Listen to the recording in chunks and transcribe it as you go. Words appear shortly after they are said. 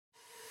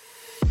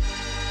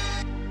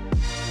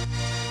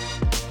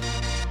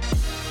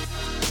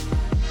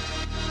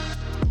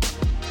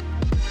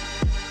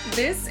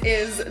This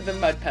is The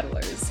Mud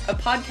Peddlers, a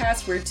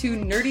podcast where two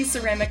nerdy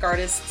ceramic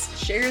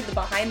artists share the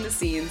behind the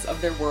scenes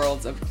of their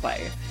worlds of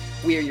clay.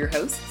 We are your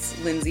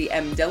hosts, Lindsay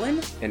M.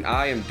 Dillon. And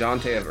I am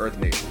Dante of Earth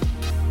Nation.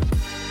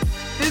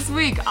 This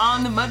week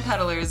on The Mud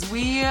Peddlers,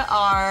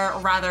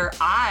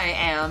 I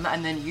am,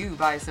 and then you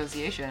by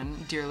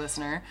association, dear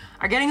listener,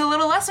 are getting a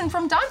little lesson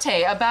from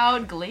Dante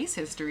about glaze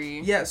history.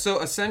 Yeah,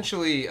 so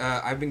essentially,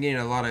 I've been getting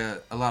a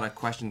lot of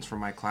questions from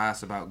my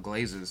class about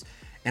glazes,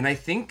 and I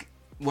think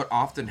what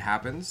often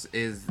happens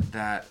is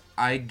that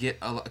I get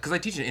because I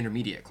teach an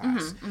intermediate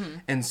class,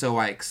 and so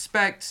I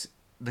expect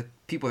the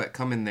people that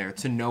come in there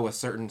to know a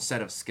certain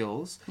set of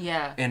skills.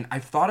 Yeah. And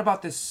I've thought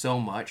about this so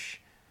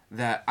much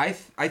that I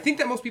think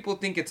that most people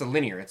think it's a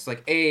linear. It's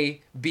like A,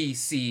 B,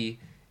 C.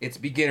 It's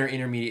beginner,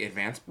 intermediate,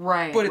 advanced.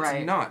 Right. But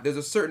it's not. There's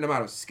a certain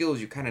amount of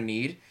skills you kind of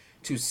need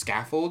to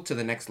scaffold to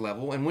the next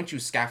level, and once you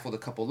scaffold a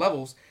couple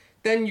levels,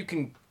 then you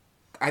can,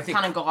 I think,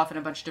 kind of go off in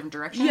a bunch of different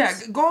directions. Yeah,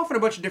 go off in a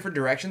bunch of different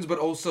directions, but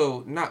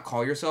also not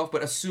call yourself,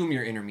 but assume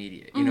you're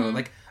intermediate. You know,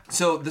 like,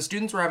 so the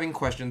students were having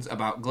questions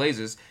about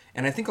glazes,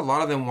 and I think a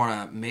lot of them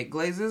want to make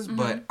glazes,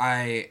 but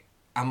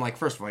I'm like,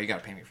 first of all, you got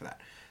to pay me for that.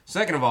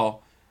 Second of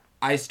all,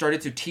 I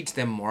started to teach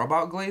them more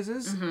about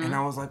glazes, and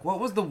I was like,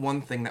 what was the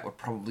one thing that would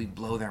probably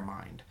blow their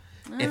mind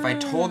if I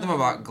told them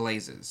about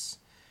glazes?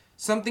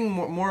 Something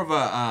more of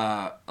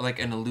a like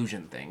an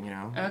illusion thing, you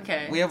know?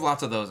 Okay. We have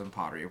lots of those in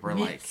pottery. We're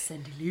Myths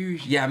and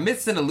illusions. Yeah,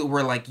 myths and illusions.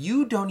 We're like,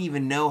 you don't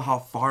even know how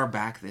far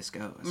back this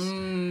goes,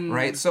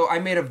 right? So I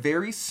made a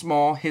very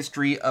small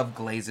history of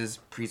glazes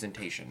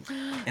presentation.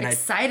 And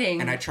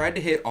Exciting. I tried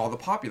to hit all the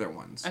popular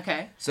ones.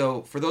 Okay.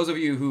 So for those of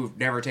you who've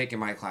never taken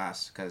my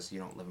class, because you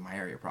don't live in my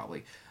area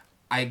probably,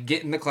 I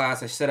get in the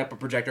class, I set up a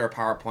projector or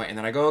PowerPoint, and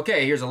then I go,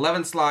 okay, here's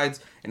 11 slides,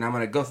 and I'm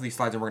going to go through these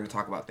slides, and we're going to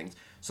talk about things.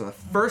 So the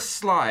first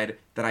slide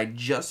that I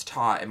just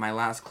taught in my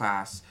last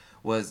class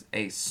was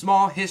a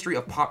small history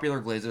of popular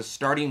glazes,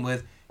 starting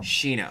with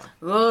Shino.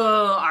 Oh,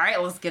 all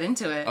right, let's get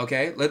into it.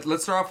 Okay,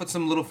 let's start off with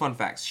some little fun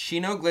facts.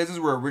 Shino glazes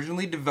were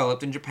originally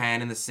developed in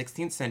Japan in the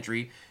 16th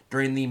century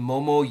during the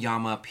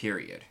Momoyama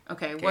period.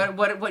 Okay.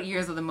 What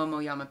years of the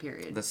Momoyama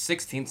period? The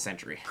 16th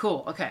century.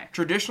 Cool, okay.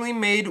 Traditionally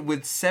made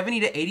with 70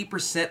 to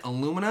 80%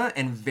 alumina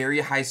and very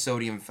high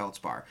sodium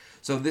feldspar.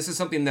 So this is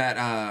something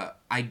that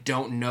I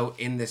don't know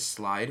in this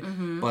slide,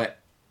 but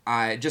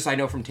I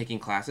know from taking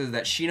classes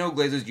that Shino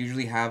glazes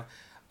usually have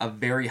a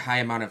very high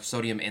amount of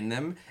sodium in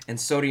them, and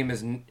sodium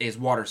is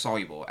water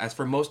soluble. As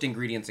for most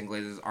ingredients in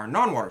glazes are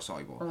non-water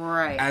soluble.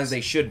 Right. As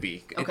they should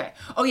be. Okay.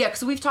 Oh yeah,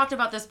 because we've talked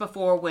about this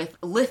before with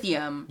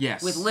lithium.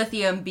 Yes. With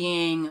lithium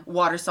being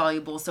water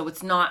soluble, so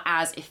it's not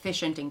as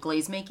efficient in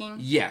glaze making.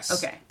 Yes.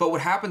 Okay. But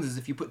what happens is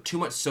if you put too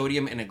much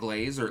sodium in a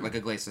glaze, or like a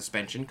glaze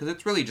suspension, because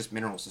it's really just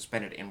minerals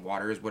suspended in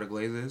water is what a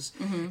glaze is,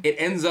 it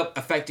ends up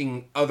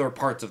affecting other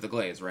parts of the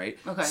glaze, right?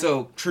 Okay.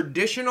 So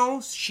traditional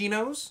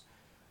Shinos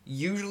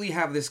usually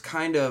have this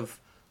kind of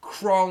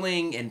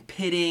crawling and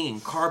pitting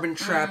and carbon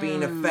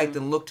trapping effect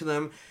and look to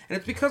them, and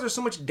it's because there's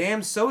so much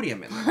damn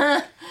sodium in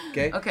them.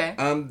 Okay?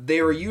 Okay.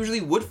 They were usually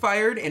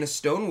wood-fired in a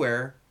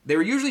stoneware. They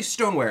were usually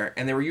stoneware,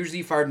 and they were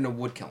usually fired in a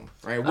wood kiln,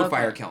 right? A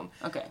wood-fire kiln.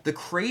 Okay. The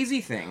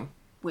crazy thing...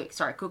 Wait,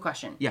 sorry, quick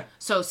question. Yeah.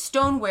 So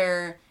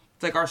stoneware...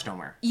 It's like our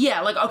stoneware.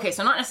 Yeah, like, okay,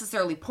 so not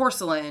necessarily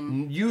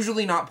porcelain.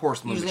 Usually not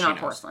porcelain. Usually not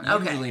porcelain.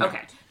 Okay, Usually not.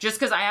 Okay. Just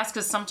because I ask,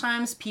 because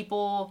sometimes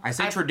people... I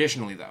say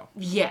traditionally, though.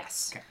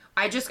 Yes. Okay.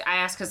 I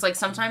ask because, like,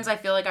 sometimes I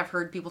feel like I've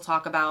heard people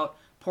talk about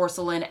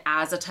porcelain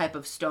as a type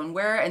of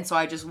stoneware, and so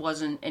I just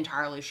wasn't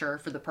entirely sure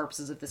for the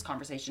purposes of this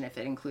conversation if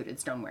it included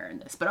stoneware in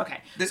this. But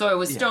okay, so it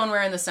was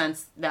stoneware in the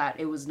sense that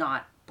it was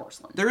not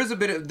porcelain. There is a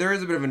bit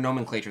of a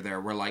nomenclature there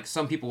where, like,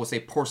 some people will say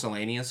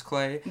porcelaneous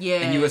clay,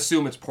 yeah, and you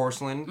assume it's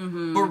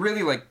porcelain, but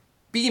really, like,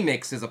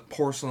 B-mix is a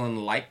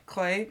porcelain-like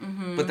clay,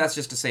 but that's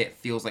just to say it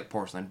feels like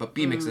porcelain, but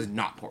B-mix is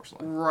not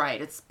porcelain.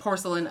 Right, it's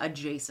porcelain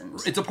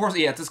adjacent. It's a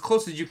porcelain, yeah, it's as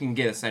close as you can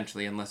get,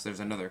 essentially, unless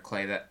there's another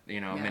clay that,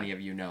 many of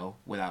you know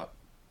without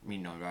me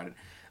knowing about it.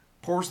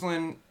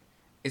 Porcelain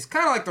is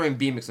kind of like throwing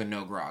B-mix and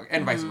no grog,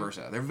 and vice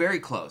versa. They're very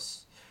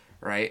close,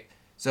 right?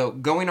 So,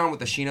 going on with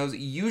the Shinos,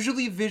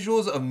 usually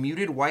visuals of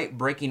muted white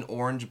breaking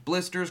orange,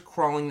 blisters,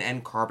 crawling,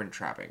 and carbon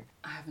trapping.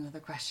 I have another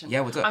question. Yeah,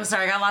 what's up? I'm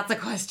sorry, I got lots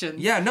of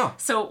questions. Yeah, no.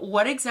 So,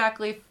 what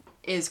exactly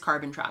is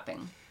carbon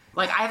trapping?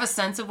 Like, I have a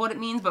sense of what it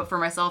means, but for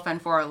myself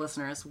and for our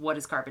listeners, what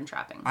is carbon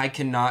trapping? I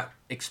cannot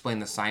explain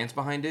the science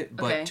behind it,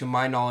 but to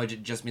my knowledge,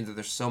 it just means that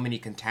there's so many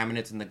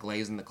contaminants in the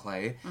glaze and the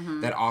clay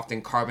that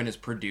often carbon is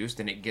produced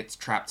and it gets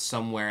trapped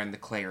somewhere in the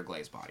clay or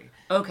glaze body.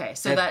 Okay,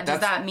 so does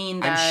that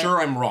mean that... I'm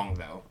sure I'm wrong,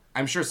 though.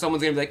 I'm sure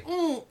someone's going to be like,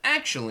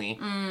 actually.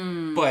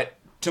 But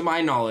to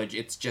my knowledge,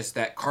 it's just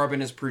that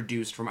carbon is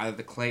produced from either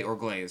the clay or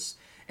glaze,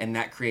 and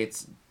that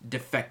creates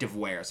defective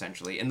wear,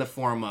 essentially, in the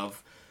form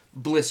of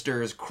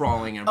blisters,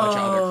 crawling, and a bunch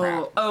of other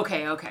crap.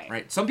 Okay.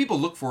 Right? Some people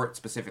look for it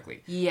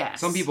specifically. Yes.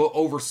 Some people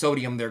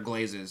over-sodium their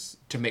glazes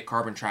to make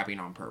carbon trapping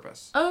on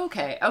purpose.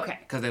 Okay.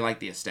 Because they like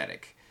the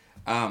aesthetic.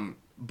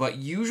 But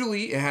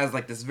usually it has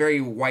like this very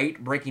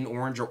white breaking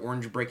orange or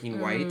orange breaking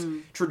white,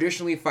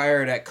 traditionally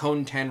fired at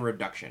cone 10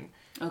 reduction.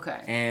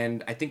 Okay.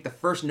 And I think the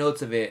first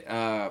notes of it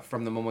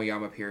from the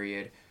Momoyama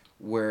period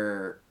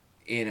were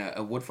in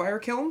a wood fire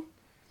kiln.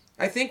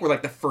 I think were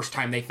like the first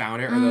time they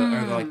found it,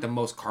 or the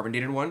most carbon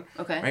dated one.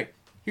 Okay. Right.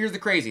 Here's the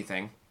crazy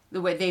thing. The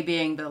way they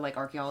being the like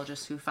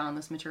archaeologists who found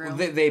this material.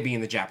 They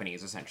being the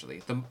Japanese,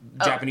 essentially, the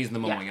Japanese in the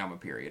Momoyama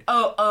period.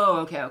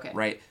 Okay.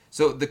 Right.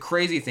 So the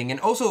crazy thing, and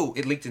also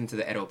it leaked into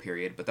the Edo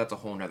period, but that's a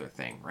whole other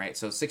thing, right?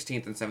 So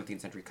 16th and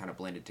 17th century kind of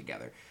blended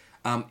together.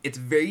 It's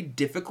very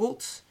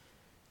difficult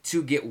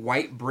to get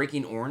white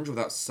breaking orange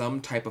without some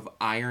type of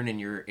iron in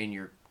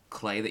your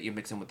clay that you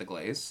mix in with the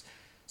glaze.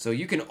 So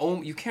you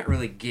can't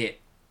really get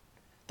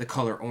the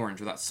color orange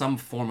without some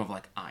form of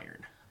like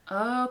iron.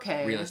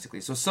 Okay.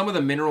 Realistically. So some of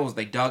the minerals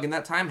they dug in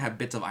that time have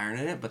bits of iron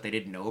in it, but they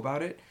didn't know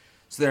about it.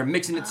 So they're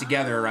mixing it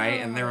together, right?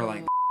 And they were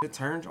like, it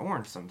turns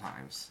orange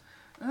sometimes.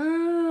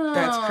 Oh.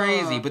 That's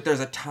crazy. But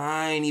there's a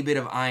tiny bit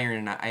of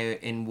iron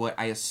in what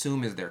I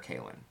assume is their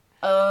kaolin.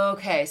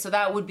 Okay. So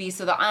that would be,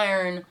 so the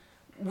iron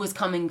was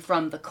coming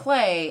from the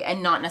clay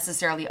and not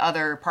necessarily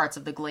other parts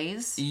of the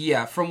glaze?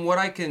 Yeah. From what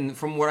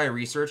I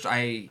researched,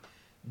 I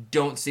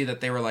don't see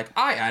that they were like,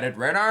 I added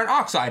red iron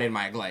oxide in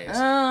my glaze.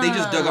 They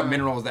just dug up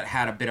minerals that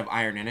had a bit of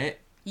iron in it.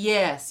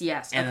 Yes.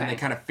 And then they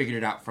kind of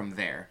figured it out from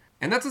there.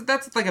 And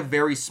that's like a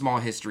very small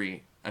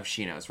history of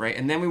Shinos, right?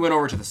 And then we went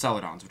over to the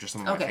celadons, which are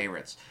some of my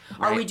favorites.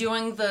 Right? Are we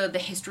doing the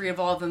history of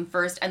all of them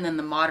first and then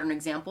the modern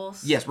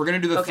examples? Yes, we're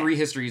going to do the three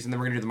histories and then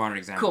we're going to do the modern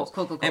examples.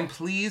 Cool. And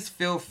please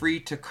feel free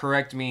to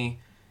correct me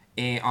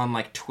on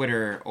like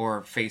Twitter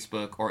or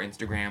Facebook or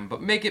Instagram,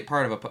 but make it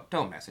part of a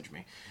don't message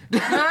me.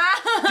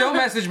 Don't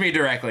message me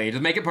directly.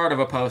 Just make it part of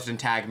a post and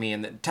tag me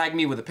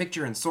with a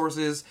picture and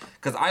sources,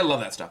 because I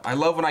love that stuff. I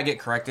love when I get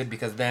corrected,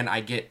 because then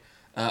I get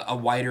a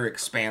wider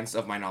expanse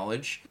of my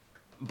knowledge.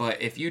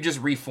 But if you just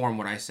reform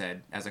what I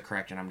said as a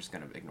correction, I'm just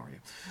going to ignore you.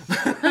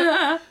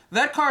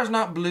 That car is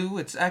not blue,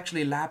 it's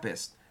actually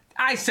lapis.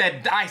 I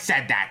said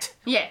that.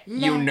 Yeah.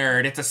 You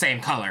nerd, it's the same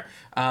color.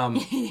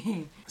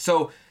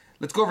 So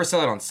let's go over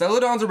celadons.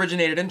 Celadons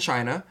originated in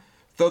China,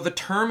 though the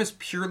term is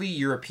purely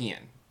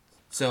European.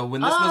 So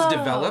when this was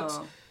developed,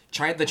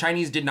 the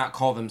Chinese did not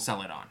call them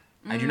celadon.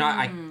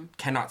 I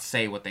cannot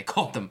say what they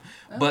called them.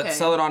 But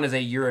celadon is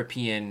a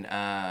European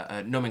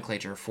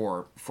nomenclature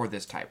for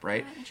this type,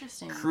 right?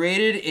 Interesting.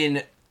 Created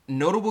in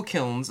notable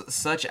kilns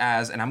such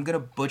as, and I'm going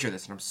to butcher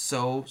this, and I'm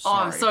so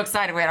sorry. Oh, I'm so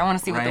excited. Wait, I want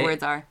to see what the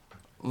words are.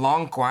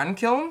 Longquan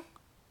kiln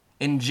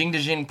in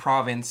Jingdezhen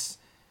province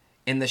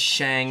in the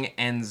Shang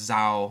and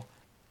Zhou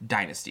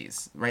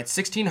dynasties, right?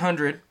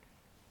 1600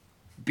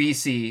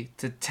 BC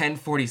to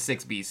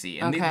 1046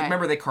 BC. And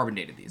remember, they carbon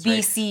dated these, right?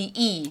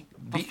 BCE,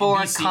 before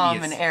BCE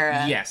Common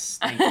Era. Yes,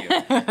 thank you.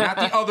 Not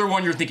the other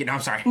one you're thinking. No,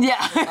 I'm sorry.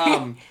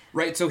 Yeah.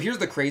 Right, so here's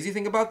the crazy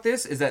thing about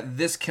this, is that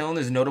this kiln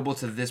is notable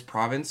to this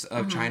province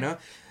of China.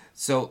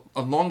 So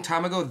a long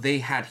time ago, they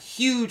had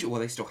huge, well,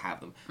 they still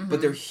have them,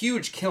 but they're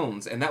huge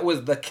kilns, and that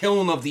was the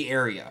kiln of the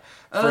area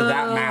for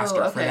that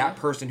master, for that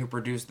person who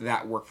produced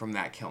that work from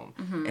that kiln.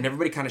 And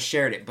everybody kind of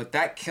shared it, but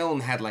that kiln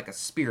had like a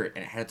spirit,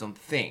 and it had its own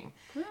thing.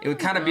 It would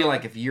kind of be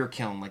like if your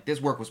kiln, like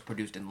this work was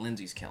produced in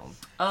Lindsay's kiln.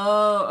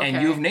 Oh, okay.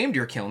 And you've named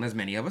your kiln, as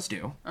many of us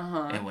do.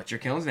 And what's your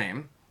kiln's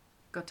name?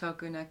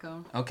 Gotoku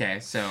Neko. Okay,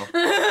 so...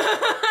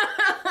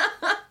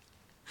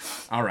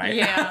 All right.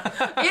 Yeah.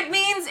 It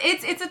means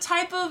it's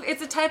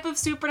a type of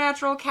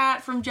supernatural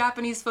cat from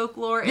Japanese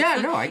folklore.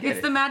 I get it.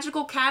 It's the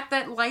magical cat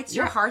that lights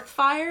your hearth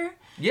fire.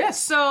 Yes.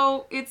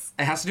 So it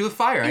has to do with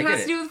fire. It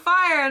has to do with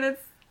fire, and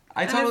it's.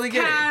 I totally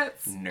get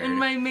cats, it. Nerd. And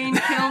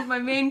my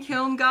main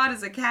kiln god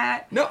is a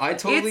cat. No, I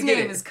totally get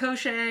it. Its name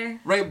is Koshe.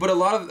 Right, but a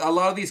lot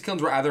of these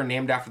kilns were either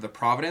named after the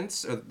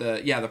providence, or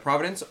the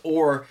providence,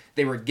 or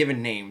they were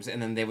given names,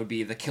 and then they would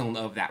be the kiln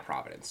of that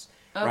providence,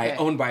 right,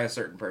 owned by a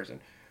certain person.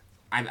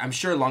 I'm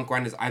sure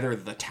Longquan is either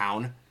the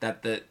town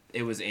that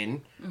it was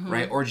in,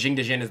 right? Or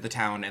Jingdezhen is the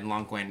town, and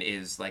Longquan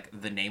is like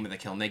the name of the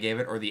kiln they gave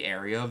it, or the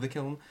area of the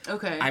kiln.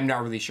 Okay. I'm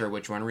not really sure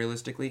which one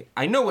realistically.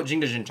 I know what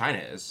Jingdezhen, China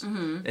is.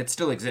 It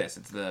still exists.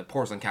 It's the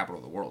porcelain capital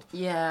of the world.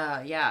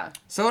 Yeah.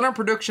 Celadon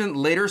production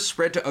later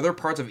spread to other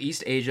parts of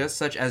East Asia,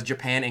 such as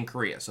Japan and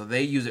Korea. So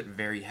they use it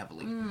very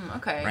heavily.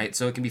 Okay. Right?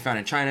 So it can be found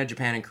in China,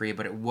 Japan, and Korea,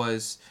 but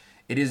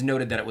it is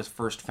noted that it was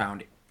first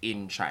found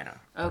in China.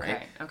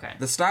 Okay.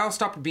 The style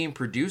stopped being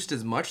produced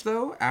as much,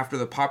 though, after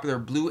the popular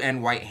blue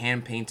and white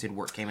hand-painted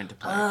work came into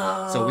play.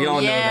 So we all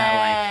know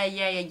that,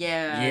 like...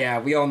 Yeah,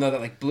 we all know that,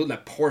 like,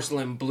 that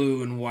porcelain,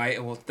 blue and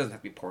white... Well, it doesn't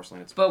have to be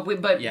porcelain. But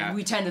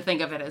we tend to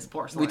think of it as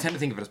porcelain. We tend to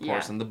think of it as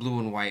porcelain, the blue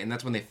and white, and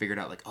that's when they figured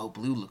out, like, oh,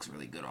 blue looks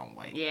really good on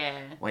white. Yeah.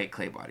 White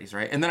clay bodies,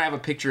 right? And then I have a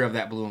picture of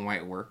that blue and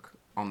white work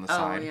on the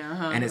side,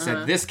 and it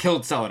said, this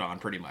killed Celadon,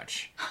 pretty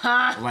much.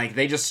 Like,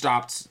 they just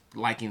stopped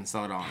liking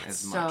Celadon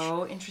as much.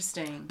 So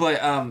interesting.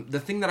 But the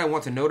thing that I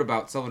want to note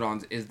about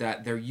Celadons is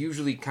that they're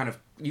usually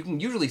you can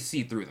usually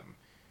see through them,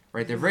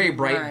 right? They're very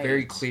bright,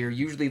 very clear,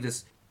 usually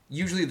this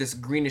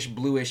greenish,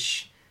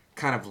 bluish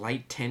kind of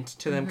light tint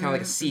to them, kind of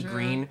like a sea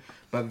green,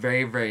 but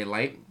very, very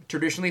light.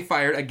 Traditionally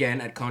fired,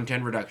 again, at cone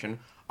 10 reduction,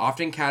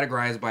 often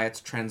categorized by its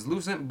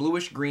translucent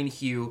bluish-green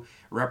hue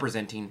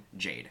representing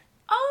jade.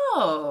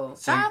 Oh,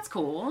 so that's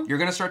cool. You're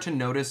going to start to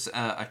notice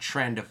a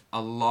trend of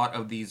a lot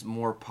of these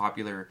more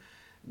popular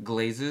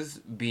glazes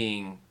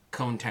being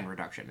cone 10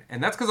 reduction.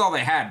 And that's because all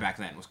they had back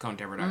then was cone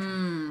 10 reduction.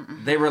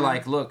 Mm-hmm. They were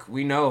like, look,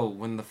 we know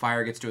when the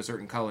fire gets to a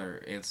certain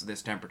color, it's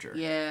this temperature.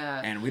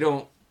 Yeah. And we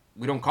don't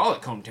call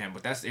it cone 10,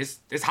 but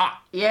it's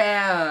hot.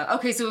 Yeah.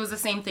 Okay, so it was the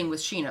same thing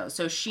with Chinos.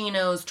 So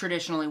Chinos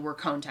traditionally were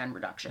cone 10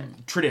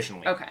 reduction.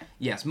 Traditionally. Okay.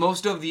 Yes,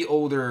 most of the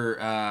older,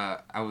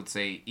 I would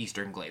say,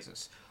 Eastern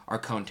glazes are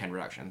cone 10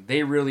 reduction.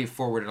 They really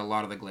forwarded a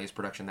lot of the glaze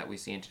production that we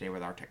see in today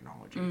with our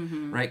technology,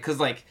 right? Because,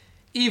 like,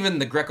 even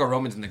the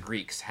Greco-Romans and the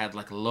Greeks had,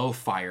 like, low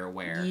fire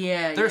wear.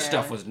 Yeah, Their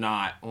stuff was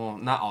not, well,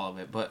 not all of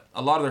it, but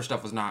a lot of their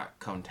stuff was not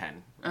cone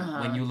 10.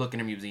 When you look in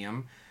a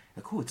museum,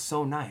 like, ooh, it's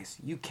so nice.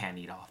 You can't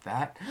eat off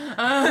that.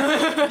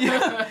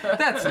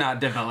 That's not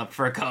developed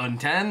for cone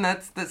 10.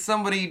 That's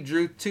somebody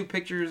drew 2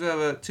 pictures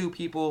of 2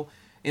 people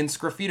in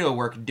sgraffito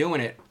work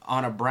doing it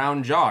on a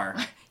brown jar.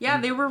 Yeah,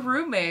 they were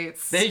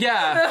roommates.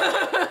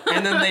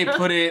 And then they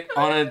put it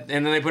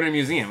in a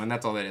museum, and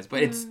that's all that is.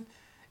 But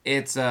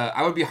it's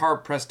I would be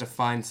hard pressed to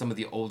find some of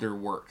the older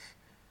work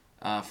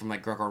from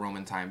like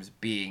Greco-Roman times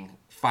being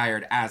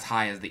fired as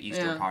high as the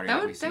Eastern pottery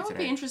that we see today. That would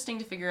be interesting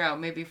to figure out.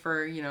 Maybe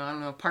for, I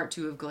don't know, part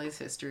 2 of glaze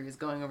history is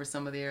going over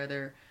some of the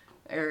other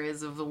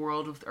areas of the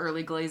world with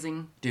early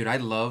glazing. Dude, I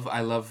love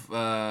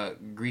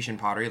Grecian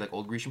pottery, like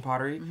old Grecian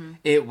pottery.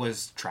 It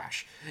was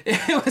trash.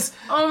 It was.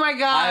 Oh my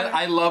god!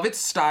 I love its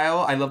style.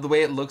 I love the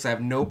way it looks. I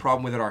have no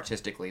problem with it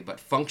artistically, but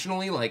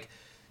functionally, like,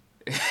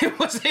 it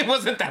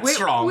wasn't that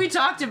strong. We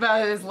talked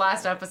about it this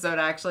last episode,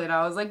 actually, and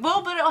I was like,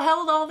 well, but it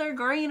held all their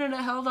grain and it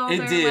held all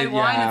their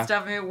wine and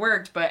stuff, and it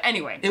worked. But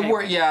anyway. It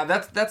worked, yeah.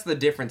 That's the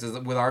difference, is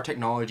that with our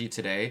technology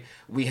today,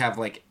 we have,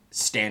 like,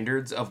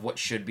 standards of what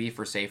should be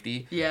for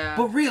safety. Yeah.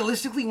 But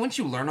realistically, once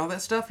you learn all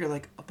that stuff, you're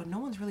like, oh, but no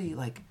one's really,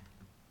 like,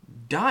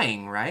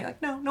 dying, right?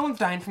 Like, no one's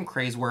dying from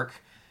craze work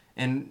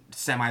and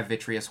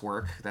semi-vitreous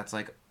work that's,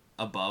 like,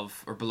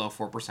 above or below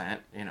 4%,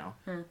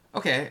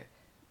 Okay.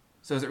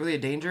 So is it really a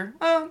danger?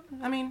 Well,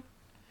 I mean,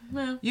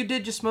 you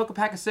did just smoke a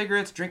pack of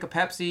cigarettes, drink a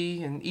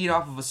Pepsi, and eat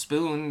off of a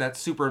spoon that's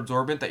super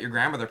absorbent that your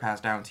grandmother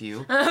passed down to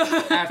you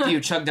after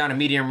you chugged down a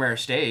medium rare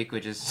steak,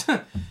 which is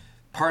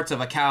parts of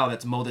a cow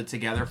that's molded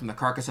together from the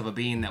carcass of a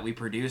bean that we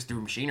produce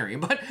through machinery.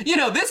 But,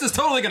 this is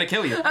totally going to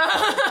kill you.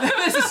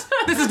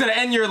 This is going to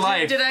end your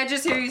life. Did I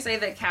just hear you say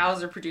that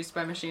cows are produced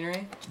by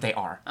machinery? They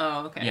are.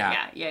 Oh, okay.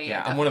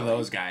 Yeah. I'm one of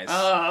those guys.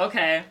 Oh,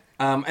 okay.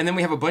 And then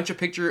we have a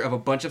picture of a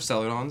bunch of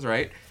celadons,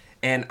 right?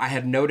 And I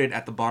had noted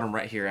at the bottom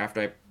right here,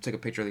 after I took a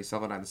picture of these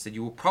celadons, that said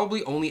you will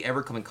probably only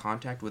ever come in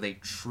contact with a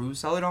true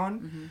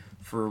celadon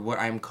for what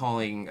I'm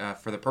calling,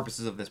 for the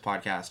purposes of this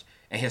podcast,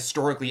 a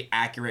historically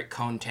accurate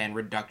cone 10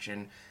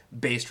 reduction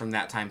based from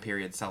that time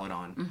period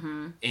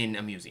celadon in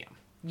a museum.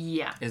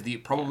 Yeah. Is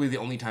probably the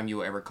only time you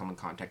will ever come in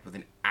contact with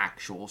an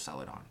actual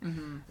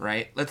celadon,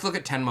 right? Let's look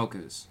at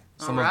tenmokus.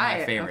 Some of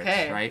my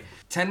favorites, right?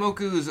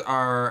 Tenmokus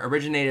are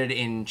originated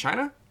in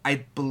China.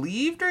 I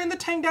believe during the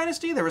Tang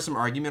Dynasty. There was some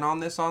argument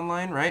on this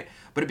online, right?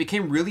 But it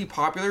became really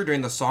popular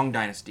during the Song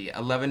Dynasty,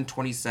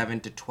 1127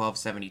 to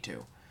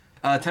 1272.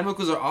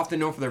 Tenmokus are often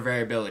known for their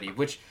variability,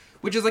 which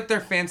is like their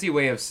fancy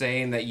way of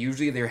saying that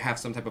usually they have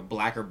some type of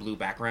black or blue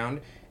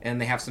background, and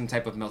they have some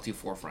type of melty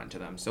forefront to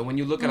them. So when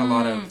you look at a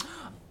lot of...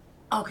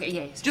 Okay,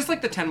 yeah. Just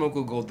like the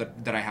Tenmoku gold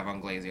that I have on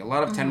Glazy. A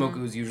lot of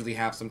Tenmokus usually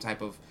have some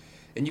type of...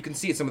 And you can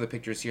see some of the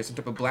pictures here, some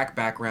type of black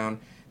background.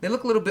 They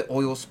look a little bit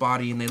oil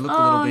spotty, and they look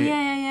a little bit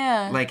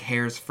like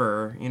hare's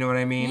fur. You know what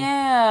I mean?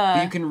 Yeah.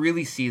 But you can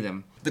really see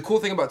them. The cool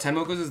thing about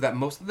tenmokus is that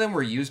most of them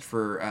were used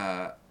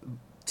for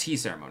tea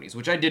ceremonies,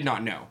 which I did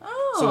not know.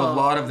 Oh. So a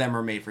lot of them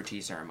are made for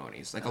tea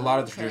ceremonies. Like a lot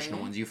of the traditional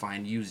ones you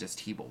find used as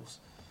tea bowls.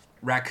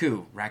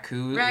 Raku.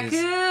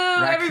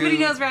 Everybody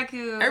knows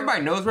Raku.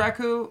 Everybody knows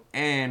Raku,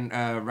 and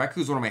Raku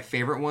is one of my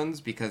favorite ones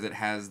because it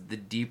has the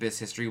deepest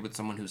history with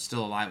someone who's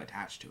still alive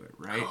attached to it,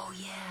 right? Oh,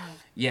 yeah.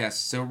 Yes,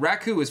 so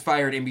Raku is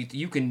fired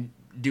you can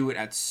do it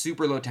at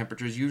super low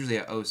temperatures, usually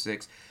at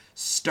 06.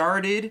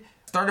 Started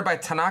by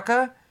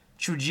Tanaka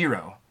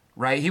Chujiro,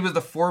 right? He was the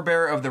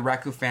forebearer of the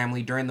Raku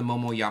family during the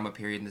Momoyama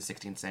period in the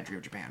 16th century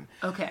of Japan.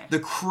 Okay. The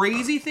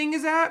crazy thing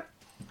is that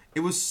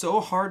it was so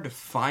hard to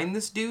find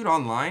this dude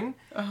online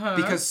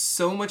because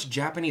so much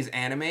Japanese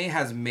anime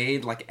has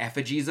made like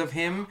effigies of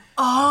him.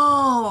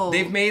 Oh.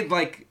 They've made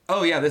like,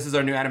 oh yeah, this is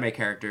our new anime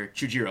character,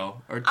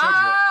 Chujiro or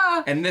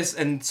Chojiro.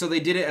 And so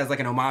they did it as like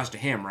an homage to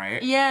him,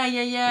 right?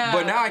 Yeah.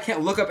 But now I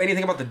can't look up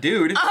anything about the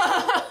dude.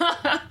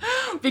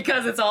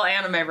 Because it's all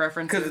anime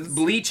references. Because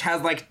Bleach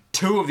has like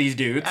 2 of these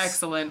dudes.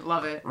 Excellent,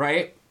 love it.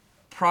 Right?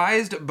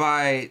 Prized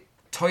by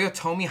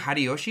Toyotomi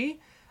Hideyoshi,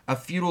 a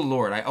feudal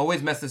lord. I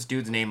always mess this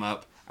dude's name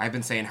up. I've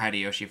been saying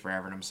Hideyoshi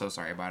forever, and I'm so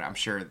sorry about it. I'm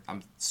sure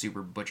I'm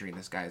super butchering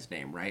this guy's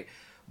name, right?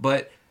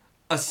 But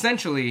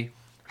essentially,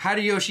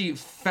 Hideyoshi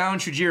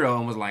found Chujiro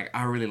and was like,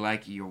 I really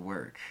like your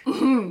work.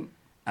 And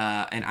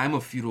I'm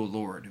a feudal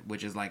lord,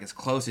 which is like as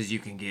close as you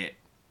can get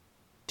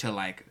to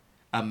like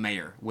a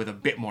mayor with a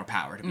bit more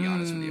power, to be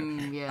honest with you.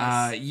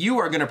 Yes. You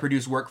are going to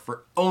produce work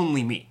for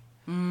only me.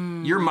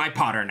 You're my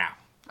potter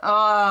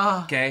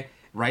now. Okay?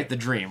 right? The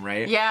dream,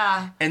 right?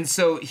 Yeah. And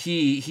so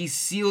he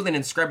sealed and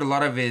inscribed a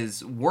lot of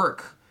his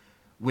work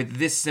with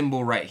this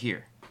symbol right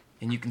here.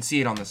 And you can see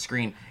it on the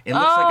screen. It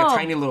looks like a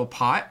tiny little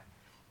pot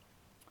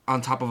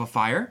on top of a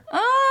fire.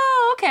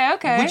 Oh,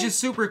 okay. Which is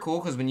super cool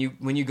because when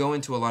you go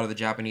into a lot of the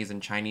Japanese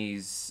and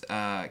Chinese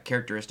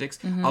characteristics,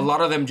 a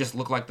lot of them just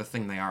look like the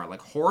thing they are.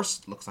 Like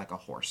horse looks like a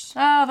horse.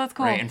 Oh, that's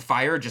cool. Right? And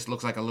fire just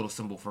looks like a little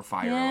symbol for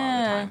fire a lot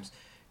of the times.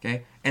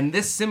 Okay? And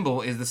this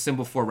symbol is the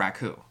symbol for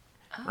Raku.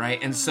 Right?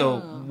 And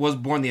so was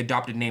born the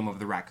adopted name of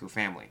the Raku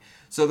family.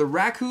 So the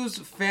Raku's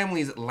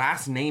family's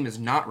last name is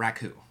not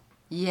Raku.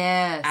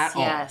 Yes. At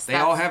all. They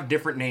all have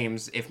different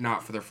names, if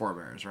not for their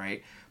forebears,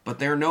 right? But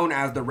they're known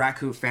as the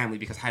Raku family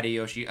because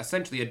Hideyoshi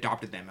essentially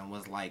adopted them and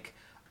was like,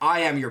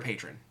 I am your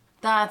patron.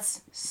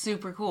 That's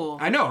super cool.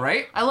 I know,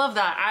 right? I love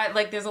that.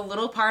 There's a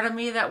little part of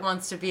me that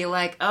wants to be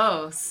like,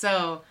 oh,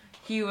 so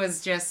he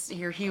was just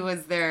here. He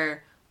was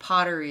their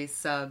pottery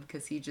sub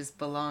because he just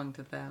belonged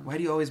to them. Why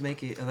do you always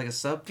make it like a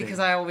sub thing? Because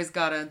I always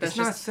gotta. It's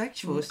not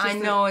sexual. It's just I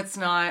know it's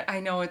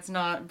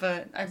not.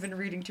 But I've been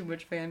reading too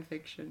much fan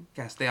fiction.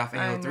 Gotta stay off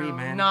AO3,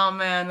 man. No,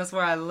 man, that's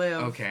where I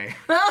live. Okay.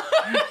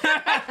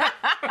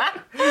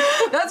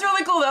 That's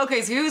really cool.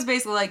 Okay, so he was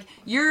basically like,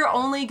 you're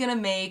only gonna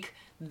make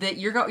that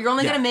you're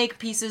only going to make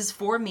pieces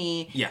for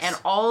me, and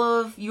all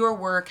of your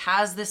work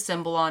has this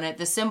symbol on it.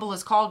 The symbol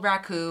is called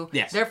Raku,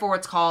 therefore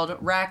it's called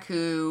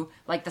Raku,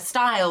 like the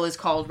style is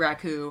called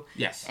Raku.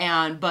 Yes.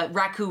 But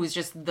Raku is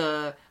just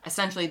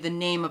essentially the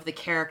name of the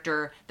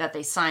character that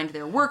they signed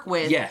their work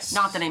with,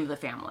 not the name of the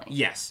family.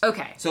 Yes.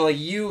 Okay. So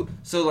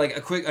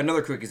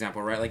another quick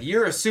example, right? Like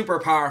you're a super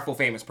powerful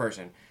famous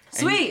person.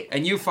 Sweet.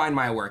 And you find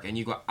my work and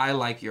you go, I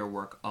like your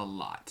work a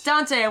lot.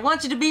 Dante, I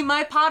want you to be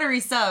my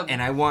pottery sub.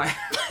 And I want...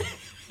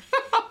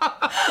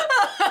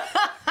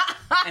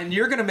 and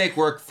you're going to make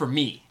work for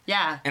me.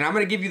 Yeah. And I'm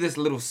going to give you this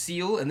little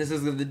seal, and this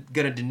is going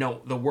to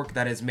denote the work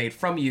that is made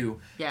from you,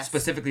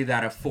 specifically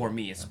that of for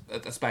me,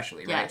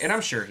 especially, right? And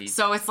I'm sure he...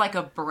 So it's like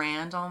a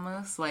brand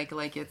almost? Like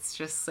it's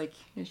just like...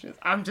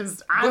 I'm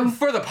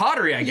for the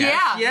pottery, I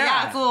guess.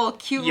 Yeah. It's a little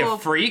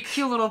cute freak.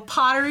 Cute little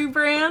pottery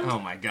brand. Oh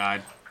my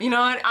god. You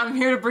know what? I'm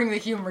here to bring the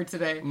humor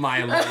today.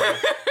 My lord.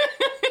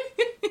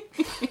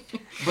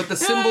 But the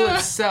symbol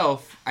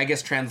itself, I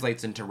guess,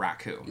 translates into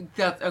Raku.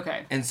 That's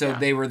okay. And so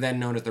they were then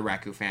known as the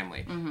Raku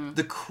family. Mm-hmm.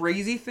 The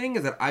crazy thing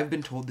is that I've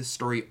been told this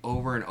story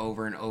over and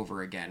over and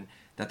over again,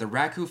 that the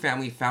Raku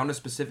family found a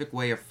specific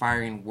way of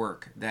firing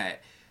work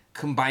that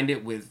combined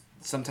it with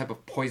some type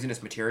of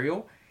poisonous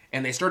material,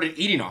 and they started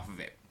eating off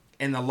of it.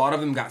 And a lot of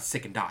them got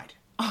sick and died.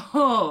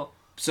 Oh.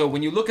 So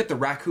when you look at the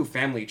Raku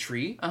family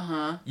tree,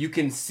 you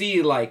can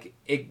see, like,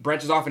 it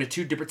branches off into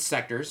two different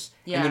sectors,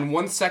 and then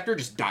one sector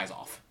just dies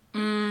off.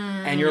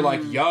 And you're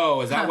like,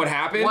 yo, is that what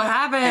happened? What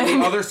happened?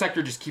 And the other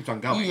sector just keeps on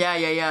going.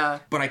 Yeah.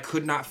 But I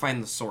could not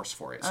find the source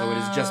for it, so it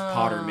is just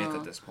Potter myth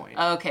at this point.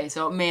 Okay,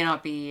 so it may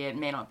not be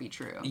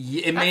true.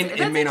 Yeah, it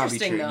may not be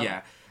true. Though.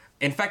 Yeah.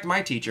 In fact,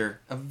 my teacher,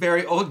 a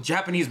very old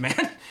Japanese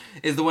man,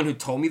 is the one who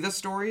told me this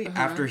story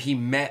after he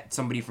met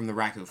somebody from the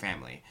Raku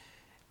family.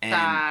 And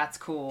that's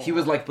cool. He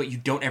was like, but you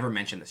don't ever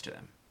mention this to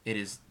them. It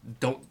is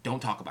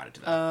don't talk about it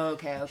to them.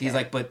 Okay. He's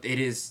like, but that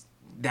is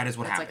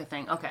what happened. It's like a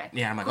thing. Okay.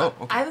 Yeah, I'm like, oh,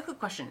 okay. I have a quick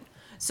question.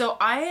 So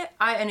I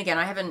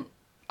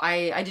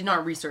did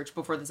not research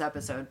before this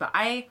episode, but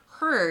I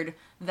heard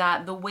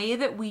that the way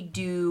that we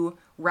do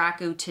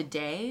Raku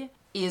today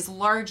is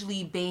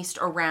largely based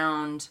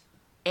around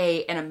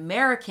an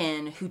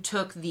American who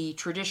took the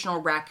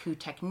traditional Raku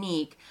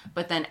technique,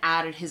 but then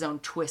added his own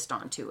twist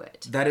onto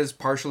it. That is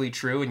partially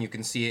true, and you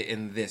can see it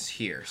in this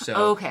here.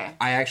 So okay.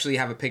 I actually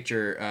have a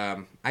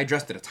picture. I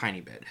dressed it a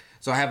tiny bit.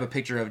 So I have a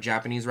picture of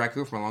Japanese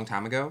Raku from a long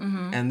time ago,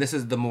 and this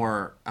is the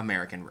more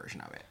American version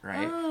of it,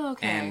 right? Oh,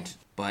 okay.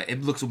 But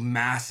it looks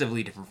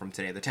massively different from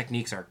today. The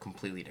techniques are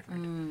completely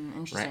different.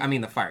 Interesting. Right? I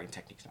mean, the firing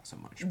techniques not so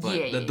much,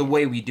 but the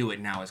way we do it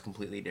now is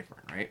completely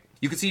different, right?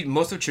 You can see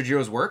most of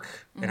Chijiro's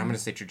work, and I'm going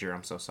to say Chijiro,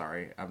 I'm so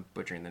sorry. I'm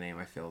butchering the name,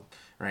 I feel,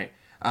 right?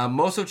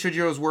 Most of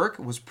Chijiro's work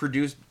was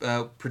produced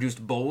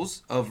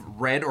bowls of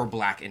red or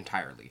black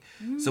entirely.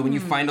 So when you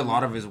find a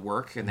lot of his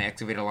work, and they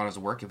excavated a lot of his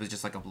work, it was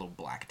just like a little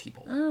black tea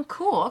bowl. Oh,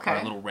 cool, okay. Or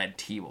a little red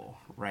tea bowl,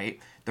 right?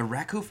 The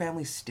Raku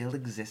family still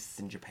exists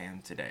in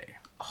Japan today.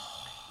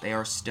 Oh. They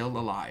are still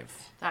alive.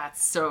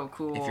 That's so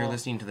cool. If you're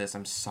listening to this,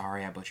 I'm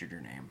sorry I butchered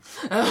your name.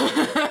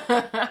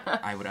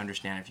 I would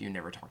understand if you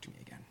never talked to me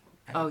again.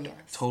 I yes.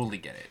 Totally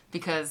get it.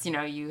 Because,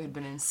 you had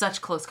been in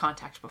such close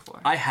contact before.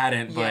 I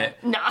hadn't,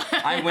 but no.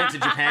 I went to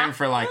Japan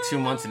for like 2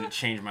 months and it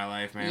changed my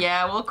life, man.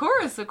 Yeah, well, of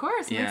course. It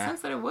makes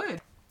sense that it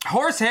would.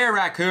 Horsehair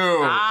Raku!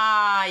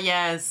 Ah,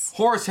 yes.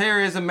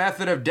 Horsehair is a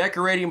method of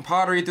decorating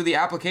pottery through the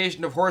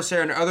application of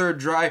horsehair and other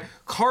dry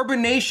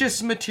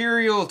carbonaceous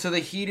material to the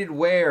heated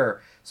ware,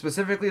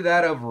 specifically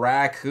that of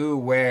Raku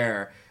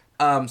ware.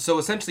 So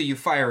essentially you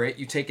fire it,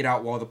 you take it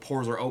out while the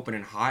pores are open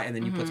and hot, and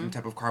then you put some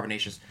type of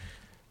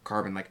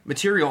carbon-like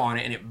material on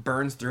it, and it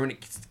burns through and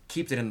it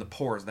keeps it in the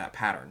pores, that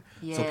pattern.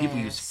 Yes. So people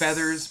use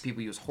feathers,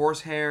 people use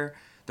horsehair.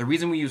 The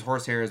reason we use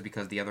horsehair is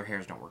because the other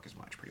hairs don't work as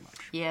much, pretty much.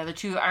 Yeah, the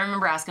two. I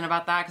remember asking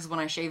about that because when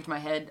I shaved my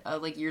head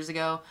like years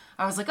ago,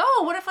 I was like,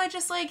 oh, what if I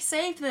just like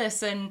saved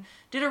this and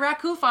did a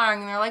raku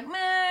firing? And they're like,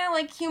 meh,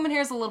 like human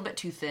hair is a little bit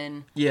too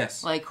thin.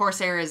 Yes. Like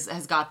horsehair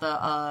has got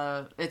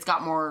the it's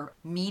got more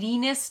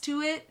meatiness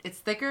to it. It's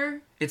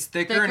thicker. It's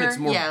thicker and it's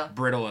more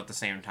brittle at the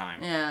same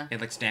time. Yeah.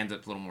 It like stands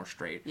up a little more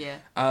straight. Yeah.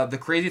 The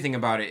crazy thing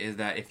about it is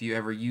that if you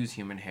ever use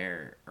human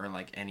hair or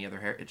like any other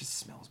hair, it just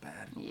smells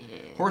bad. Yeah.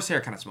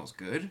 Horsehair kind of smells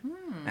good,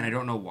 and I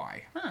don't know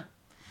why. Huh.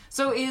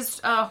 So is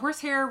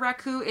horsehair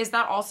raku, is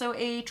that also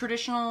a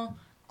traditional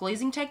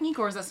glazing technique,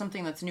 or is that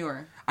something that's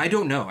newer? I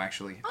don't know,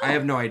 actually. Oh. I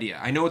have no idea.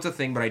 I know it's a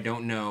thing, but I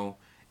don't know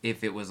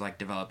if it was like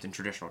developed in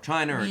traditional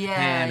China or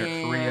Japan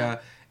or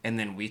Korea, and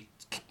then we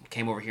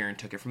came over here and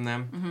took it from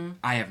them. Mm-hmm.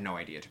 I have no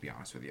idea, to be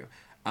honest with you.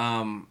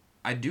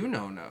 I do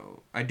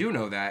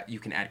know that you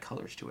can add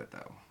colors to it,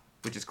 though,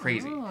 which is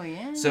crazy. Oh,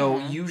 yeah. So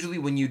usually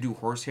when you do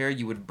horsehair,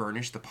 you would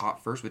burnish the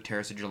pot first with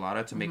terra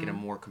sigillata to make it a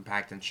more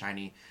compact and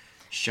shiny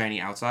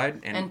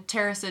outside. And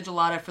terra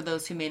sigillata, for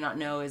those who may not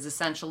know, is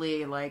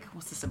essentially like,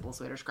 what's the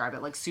simplest way to describe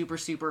it? Like super,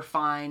 super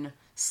fine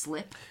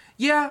slip?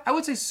 Yeah, I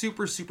would say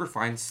super, super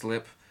fine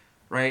slip,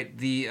 right?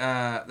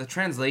 The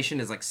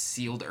translation is like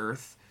sealed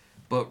earth,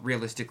 but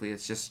realistically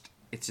it's just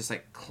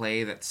like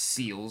clay that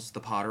seals the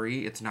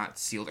pottery. It's not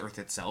sealed earth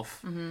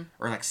itself,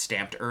 or like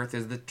stamped earth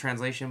is the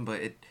translation,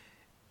 but it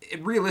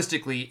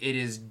realistically it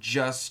is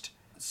just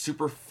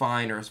super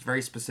fine or a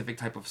very specific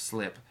type of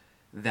slip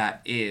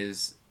that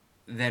is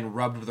then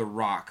rubbed with a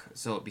rock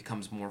so it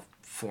becomes more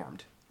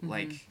formed,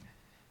 like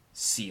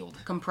sealed.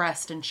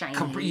 Compressed and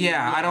shiny.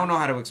 Yeah, I don't know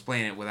how to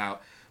explain it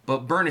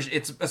but burnished,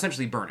 it's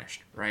essentially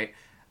burnished, right?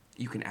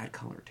 You can add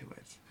color to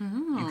it.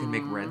 You can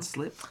make red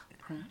slip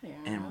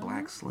and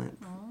black slip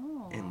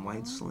and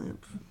white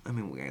slip. I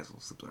mean, I guess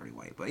the slip's already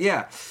white, but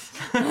yeah.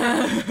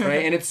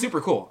 Right, and it's super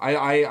cool.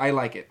 I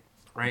like it.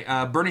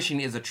 Right, burnishing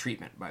is a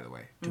treatment, by the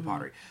way, to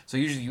pottery. So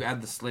usually you add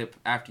the slip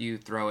after you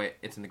throw it.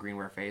 It's in the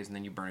greenware phase, and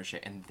then you burnish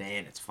it, and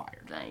then it's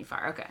fired. Then you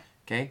fire. Okay.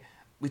 Okay.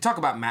 We talk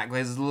about matte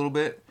glazes a little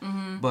bit,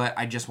 but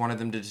I just wanted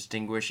them to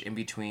distinguish in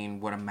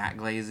between what a matte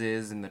glaze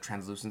is and the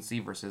translucency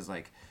versus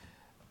like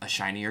a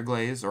shinier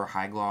glaze or a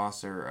high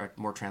gloss or a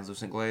more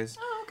translucent glaze.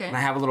 Oh, okay. And I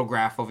have a little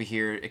graph over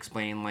here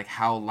explaining like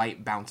how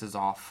light bounces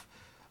off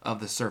of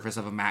the surface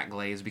of a matte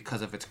glaze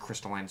because of its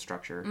crystalline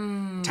structure.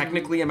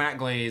 Technically, a matte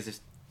glaze is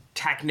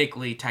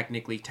technically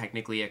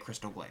a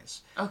crystal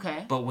glaze.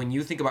 Okay. But when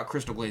you think about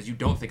crystal glaze, you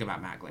don't think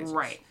about matte glazes.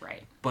 Right.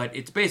 But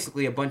it's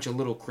basically a bunch of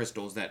little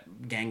crystals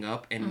that gang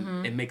up,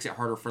 and it makes it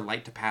harder for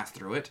light to pass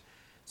through it.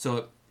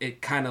 So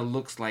it kind of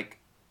looks like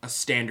a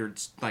standard,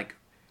 like,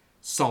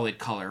 solid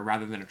color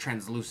rather than a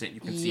translucent, you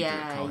can see through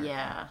the color.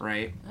 Yeah.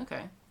 Right?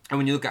 Okay. And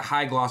when you look at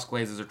high gloss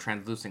glazes or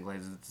translucent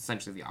glazes, it's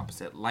essentially the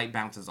opposite. Light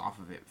bounces off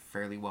of it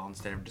fairly well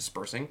instead of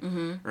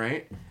dispersing,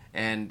 right?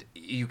 And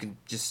you can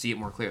just see it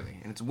more clearly.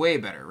 And it's way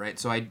better, right?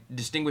 So I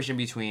distinguish in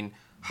between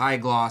high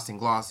gloss and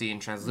glossy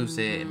and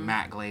translucent and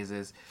matte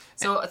glazes.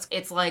 So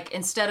it's like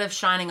instead of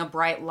shining a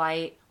bright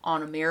light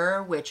on a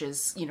mirror, which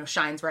is,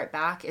 shines right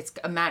back,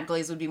 a matte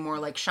glaze would be more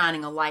like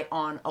shining a light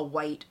on a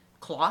white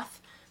cloth.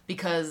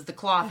 Because the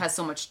cloth has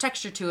so much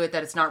texture to it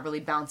that it's not really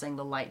bouncing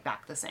the light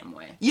back the same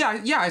way.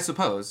 Yeah, I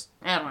suppose.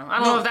 I don't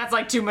know if that's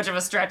like too much of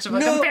a stretch of a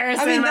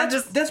comparison. I mean,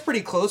 that's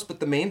pretty close, but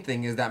the main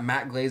thing is that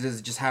matte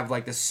glazes just have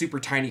like this super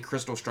tiny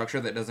crystal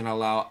structure that doesn't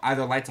allow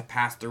either light to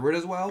pass through it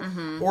as well,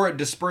 or it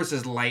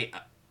disperses light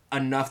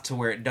enough to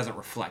where it doesn't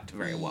reflect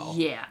very well.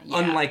 Yeah.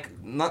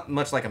 Unlike, not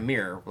much like a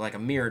mirror. Like a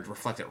mirror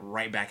reflects it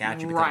right back at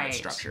you because of its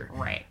structure.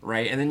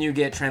 Right. And then you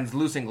get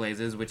translucent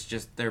glazes, which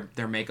just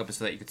their makeup is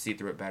so that you can see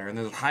through it better. And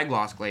there's high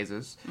gloss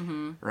glazes,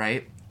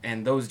 right?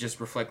 And those just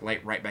reflect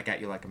light right back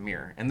at you like a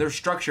mirror. And their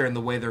structure and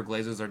the way their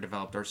glazes are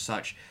developed are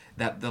such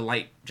that the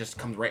light just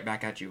comes right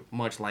back at you,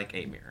 much like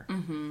a mirror,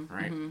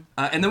 right?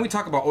 And then we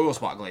talk about oil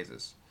spot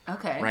glazes.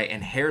 Okay. Right,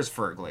 and hare's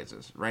fur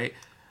glazes, right?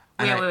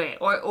 Wait.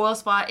 Oil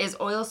spot,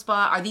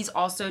 are these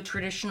also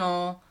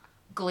traditional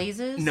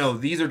glazes? No,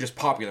 these are just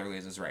popular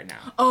glazes right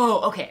now.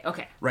 Oh,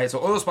 okay. Right,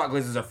 so oil spot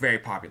glazes are very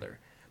popular.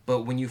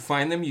 But when you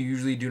find them, you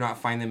usually do not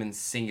find them in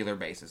singular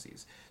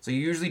bases. So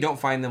you usually don't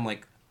find them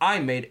like, I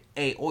made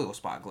a oil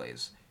spot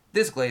glaze.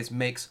 This glaze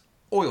makes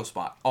oil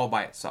spot all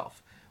by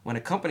itself. When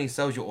a company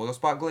sells you oil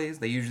spot glaze,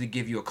 they usually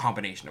give you a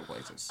combination of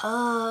glazes.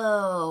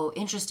 Oh,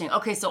 interesting.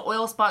 Okay, so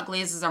oil spot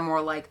glazes are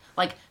more like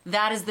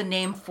that is the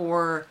name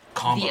for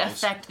combos. The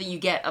effect that you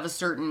get of a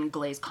certain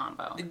glaze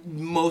combo.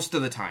 Most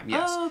of the time,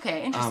 yes. Oh,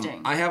 okay,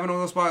 interesting. I have an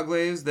oil spot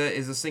glaze that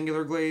is a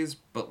singular glaze,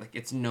 but like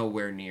it's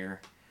nowhere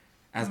near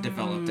as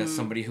developed as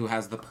somebody who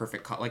has the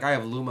perfect color. Like I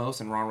have Lumos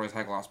and Ron Roy's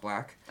High Gloss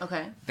Black.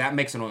 Okay. That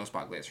makes an oil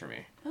spot glaze for me.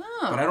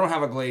 Oh. But I don't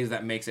have a glaze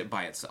that makes it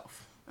by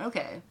itself.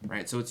 Okay.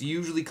 Right, so it's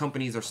usually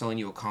companies are selling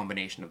you a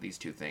combination of these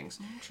two things.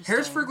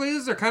 Hare's fur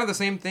glazes are kind of the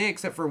same thing,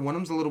 except for one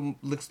of them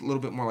looks a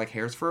little bit more like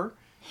hare's fur.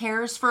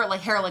 Hare's fur,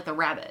 like hair like the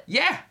rabbit.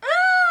 Yeah.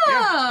 Oh.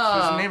 Yeah,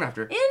 there's a name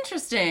after.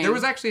 Interesting. There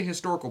was actually a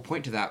historical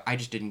point to that. I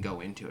just didn't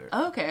go into it.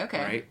 Okay.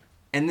 Right.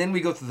 And then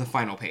we go to the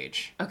final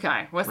page.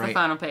 Okay, what's the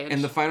final page?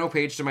 And the final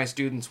page to my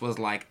students was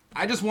like,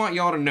 I just want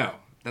y'all to know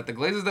that the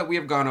glazes that we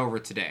have gone over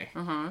today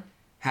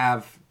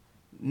have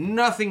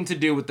nothing to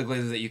do with the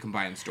glazes that you can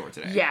buy in store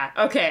today. Yeah,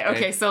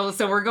 okay. So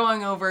we're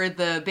going over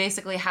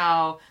basically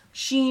how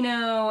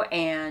Shino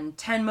and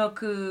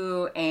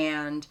Tenmoku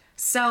and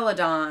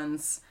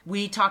celadons,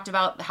 we talked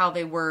about how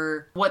they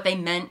were, what they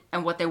meant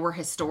and what they were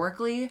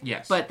historically.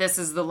 Yes. But this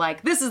is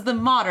the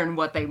modern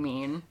what they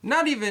mean.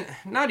 Not even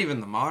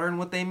the modern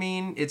what they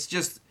mean. It's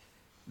just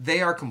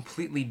they are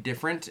completely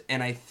different,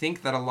 and I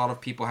think that a lot of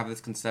people have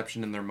this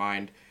conception in their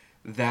mind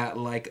that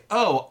like,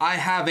 oh, I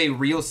have a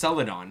real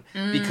celadon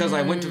because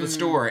I went to the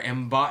store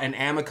and bought an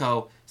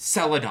Amico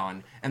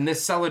celadon, and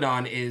this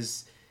celadon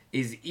is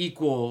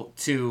equal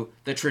to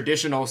the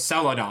traditional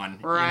celadon.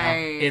 Right.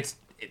 You know?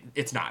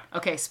 It's not.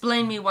 Okay,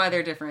 explain me why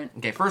they're different.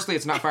 Okay, firstly,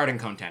 it's not fired in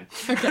cone 10.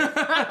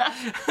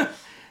 Okay.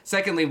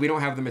 Secondly, we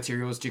don't have the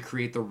materials to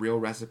create the real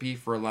recipe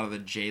for a lot of the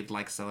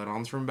jade-like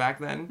celadons from back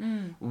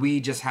then. We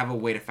just have a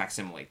way to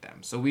facsimilate them.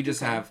 So we just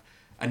have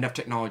enough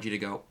technology to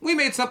go, we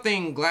made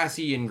something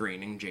glassy and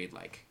green and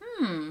jade-like.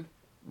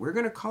 We're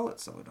going to call it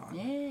celadon.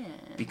 Yeah.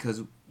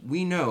 Because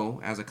we know,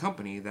 as a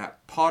company,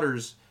 that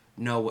potters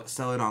know what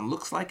celadon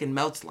looks like and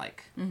melts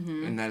like.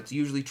 And that it's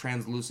usually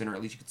translucent, or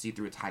at least you can see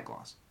through its high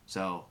gloss.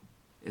 So...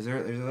 Is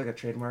there like a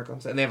trademark on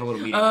set? And they have a little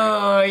meeting.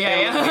 Oh, right?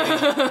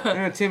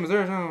 yeah. Tim, is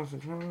there no, it's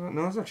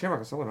not a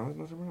trademark. Celadon.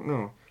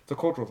 No, it's a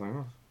cultural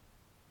thing.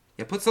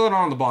 Yeah, put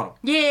celadon on the bottle.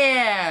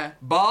 Yeah.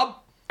 Bob,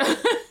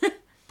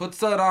 put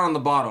celadon on the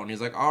bottle. And he's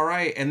like, all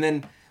right. And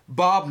then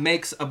Bob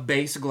makes a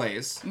base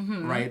glaze,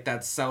 right?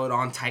 That's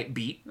celadon type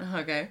beat.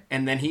 Okay.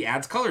 And then he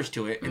adds colors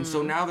to it. And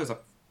so now there's a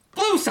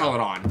blue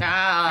celadon.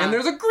 Ah. And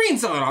there's a green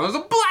celadon. There's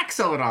a black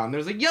celadon.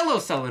 There's a yellow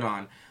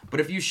celadon. But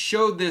if you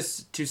showed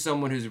this to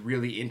someone who's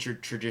really into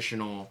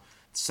traditional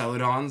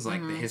celadons,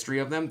 like the history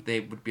of them, they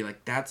would be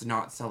like, that's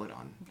not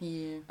celadon.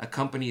 Yeah. A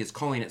company is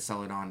calling it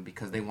celadon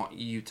because they want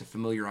you to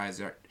familiarize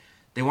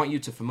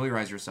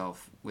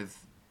yourself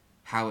with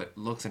how it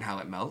looks and how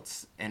it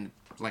melts, and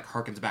like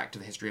harkens back to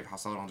the history of how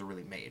celadons are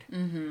really made.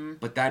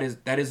 But that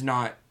is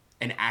not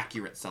an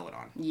accurate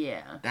celadon.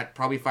 Yeah. That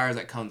probably fires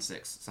at cone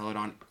 6.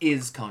 Celadon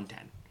is cone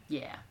 10.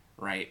 Yeah.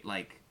 Right?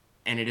 Like,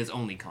 and it is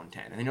only cone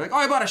 10. And then you're like, oh,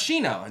 I bought a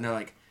Shino. And they're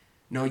like,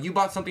 no, you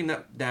bought something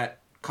that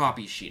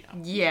copies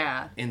Shino.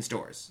 Yeah. In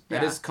stores.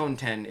 That is cone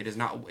 10. It is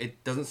not.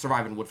 It doesn't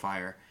survive in wood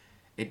fire.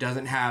 It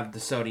doesn't have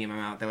the sodium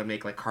amount that would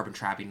make like carbon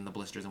trapping in the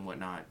blisters and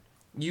whatnot.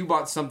 You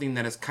bought something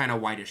that is kind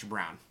of whitish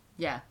brown.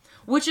 Yeah.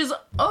 Which is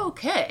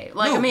okay.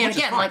 Like, No, I mean, which is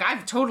again, fine.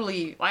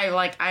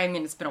 like, I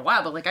mean, it's been a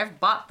while, but, like, I've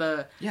bought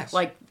the,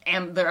 like,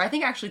 and there, I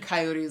think actually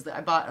Coyotes,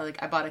 I bought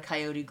a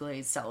Coyote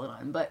glaze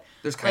celadon, but.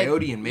 There's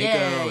Coyote like, and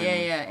Mako.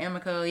 Yeah,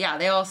 Amico. Yeah,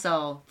 they all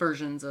sell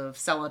versions of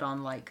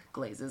celadon-like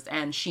glazes,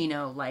 and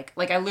Shino, like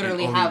I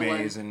literally have one.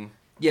 And,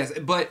 yes,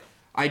 but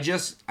I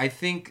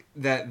think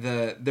that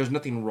there's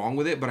nothing wrong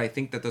with it, but I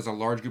think that there's a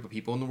large group of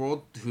people in the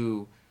world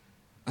who,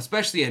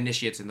 especially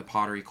initiates in the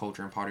pottery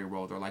culture and pottery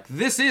world, are like,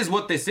 this is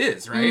what this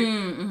is, right?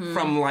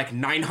 From like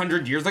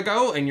 900 years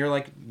ago, and you're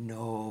like,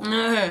 no,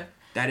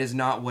 that is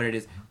not what it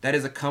is. That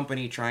is a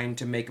company trying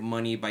to make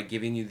money by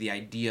giving you the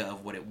idea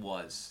of what it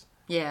was.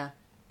 Yeah.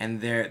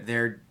 And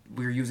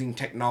we're using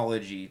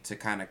technology to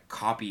kind of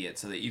copy it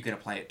so that you can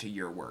apply it to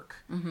your work.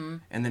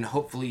 And then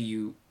hopefully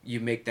you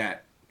make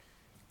that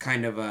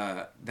kind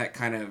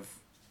of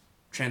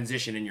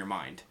transition in your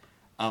mind.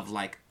 Of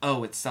like,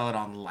 oh, it's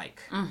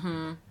celadon-like,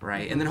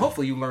 right? And then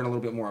hopefully you learn a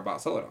little bit more about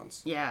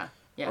celadons. Yeah.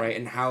 Right,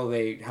 and how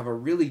they have a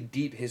really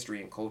deep history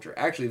and culture.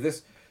 Actually,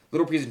 this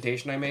little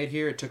presentation I made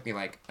here, it took me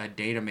like a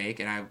day to make,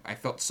 and I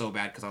felt so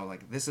bad because I was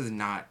like, this is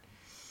not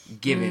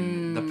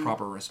given the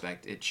proper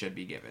respect it should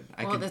be given.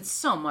 That's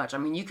so much. I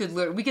mean, we could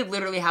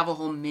literally have a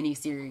whole mini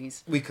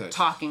series. We could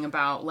talking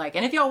about like,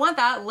 and if y'all want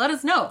that, let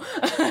us know.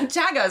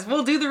 Tag us.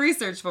 We'll do the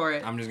research for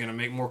it. I'm just gonna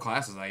make more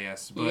classes, I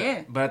guess. But,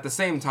 yeah. But at the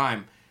same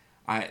time.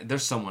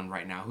 There's someone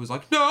right now who's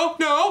like, no,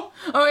 oh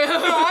yeah,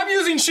 no, I'm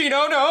using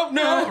Shino,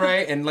 no,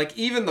 right? And like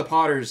even the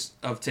potters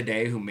of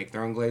today who make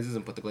their own glazes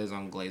and put the glaze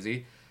on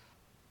glazy,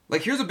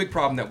 like here's a big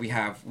problem that we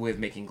have with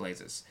making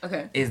glazes.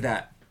 Okay. Is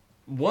that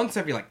once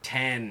every like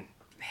 10,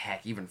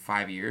 heck, even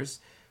 5 years,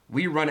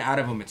 we run out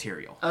of a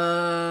material.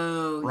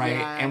 Oh, right?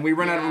 Yeah, and we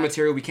run out of a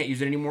material, we can't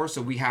use it anymore,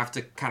 so we have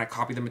to kind of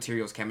copy the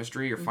material's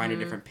chemistry or find a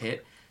different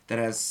pit that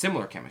has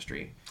similar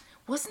chemistry.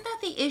 Wasn't that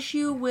the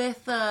issue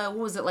with, what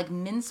was it, like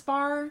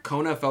Minspar?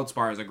 Kona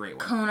Feldspar is a great one.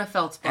 Kona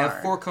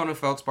Feldspar. F4 Kona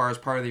Feldspar is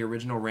part of the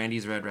original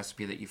Randy's Red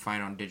recipe that you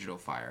find on Digital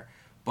Fire.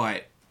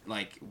 But,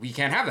 like, we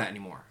can't have that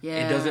anymore.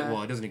 Yeah. It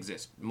doesn't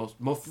exist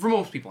for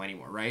most people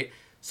anymore, right?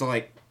 So,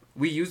 like,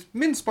 we use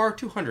Minspar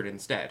 200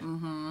 instead.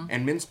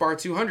 And Minspar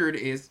 200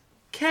 is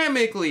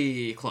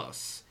chemically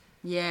close.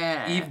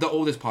 Yeah. Even the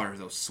oldest potters,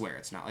 though, swear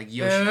it's not. Like,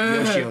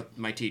 Yoshio,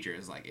 my teacher,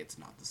 is like, it's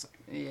not the same.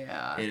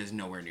 Yeah. It is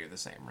nowhere near the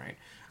same, right?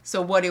 So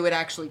what it would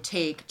actually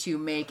take to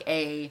make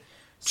a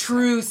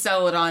true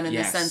celadon in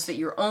the sense that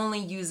you're only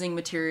using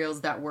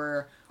materials that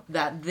were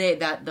that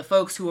the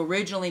folks who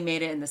originally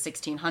made it in the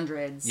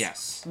 1600s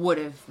yes would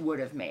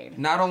have made.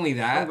 Not only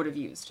that, or would have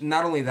used.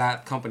 Not only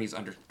that, companies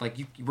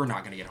we're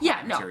not going to get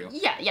a material.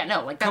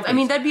 Like that. I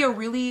mean, that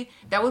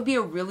would be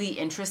a really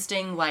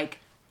interesting like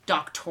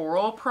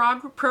doctoral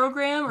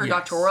program or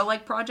doctoral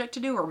like project to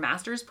do or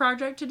master's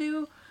project to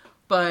do.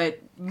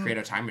 But create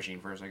a time machine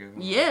first, I guess.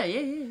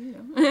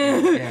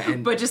 Yeah.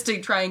 But just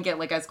to try and get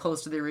like as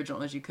close to the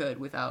original as you could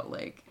without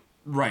like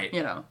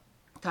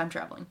time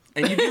traveling.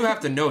 And you do have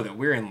to know that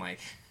we're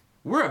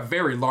a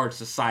very large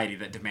society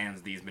that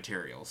demands these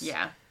materials.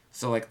 Yeah.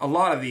 So like a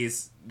lot of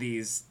these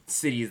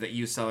cities that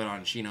use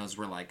celadon chinos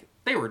were like,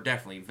 they were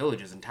definitely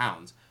villages and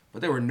towns,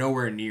 but they were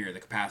nowhere near the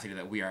capacity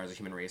that we are as a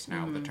human race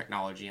now with the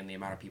technology and the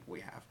amount of people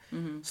we have.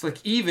 So like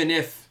even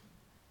if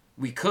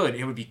we could,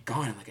 it would be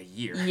gone in like a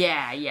year.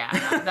 Yeah.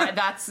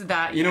 That's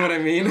that. You know what I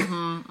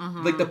mean?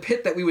 Like the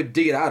pit that we would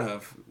dig it out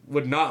of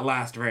would not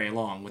last very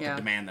long with the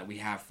demand that we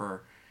have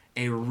for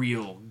a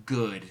real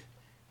good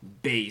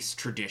base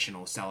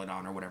traditional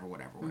celadon or whatever,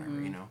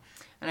 you know?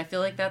 And I feel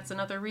like that's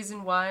another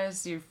reason why,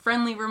 as your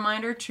friendly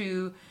reminder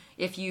to,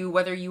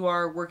 whether you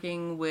are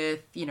working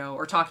with,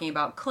 or talking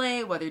about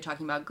clay, whether you're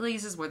talking about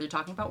glazes, whether you're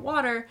talking about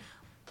water,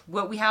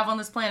 what we have on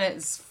this planet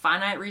is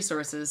finite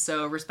resources.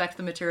 So respect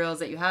the materials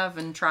that you have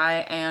and try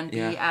and be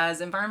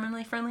as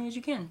environmentally friendly as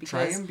you can.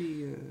 Try and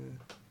be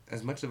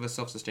as much of a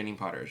self-sustaining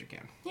potter as you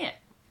can. Yeah.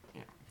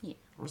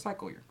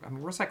 Recycle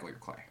your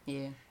clay.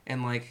 Yeah.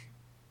 And like,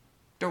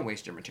 don't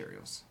waste your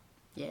materials.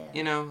 Yeah.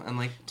 And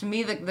like, to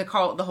me, the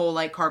whole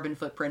like carbon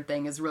footprint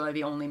thing is really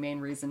the only main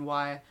reason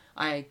why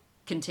I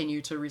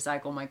continue to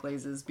recycle my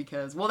glazes,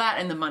 because that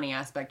and the money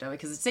aspect of it,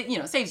 because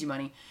it saves you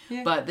money,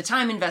 but the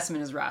time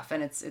investment is rough,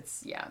 and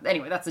it's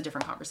anyway, that's a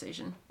different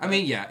conversation. I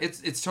mean,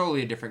 it's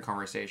totally a different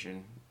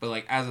conversation, but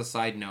like as a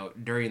side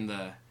note, during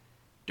the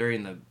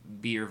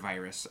beer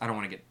virus, we're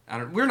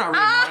not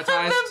really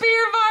monetized. The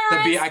beer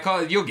virus. I call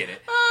it, you'll get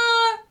it.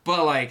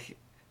 But like,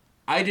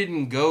 I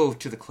didn't go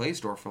to the clay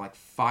store for like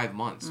 5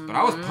 months, but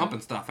I was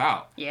pumping stuff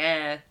out.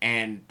 Yeah.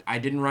 And I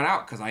didn't run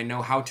out because I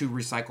know how to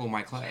recycle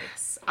my clay.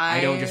 Yes,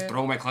 I don't just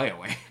throw my clay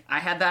away. I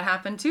had that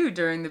happen too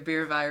during the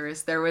beer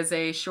virus. There was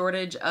a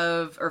shortage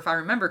of, or if I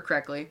remember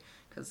correctly,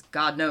 because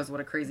God knows what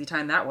a crazy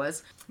time that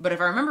was. But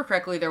if I remember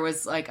correctly, there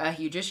was like a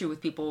huge issue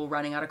with people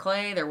running out of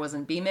clay. There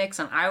wasn't B-mix,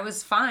 and I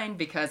was fine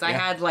because I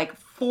had like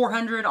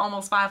 400,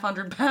 almost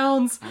 500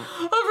 pounds of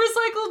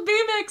recycled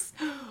B-mix.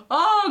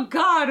 Oh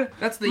God,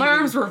 my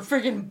arms were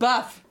freaking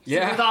buff.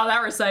 Yeah, with all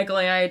that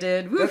recycling I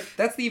did.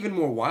 That's the even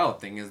more wild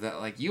thing, is that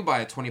like you buy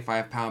a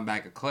 25-pound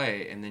bag of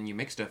clay and then you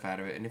make stuff out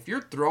of it, and if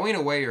you're throwing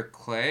away your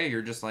clay,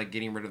 you're just like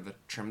getting rid of the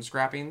trim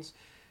scrappings.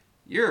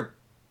 You're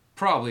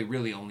probably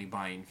really only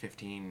buying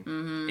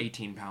 15,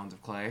 18 pounds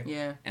of clay.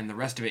 Yeah. And the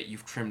rest of it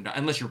you've trimmed off,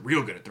 unless you're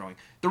real good at throwing.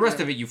 The rest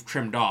of it you've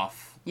trimmed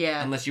off.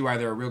 Yeah. Unless you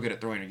either are real good at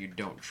throwing or you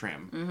don't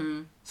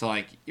trim. So,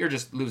 like, you're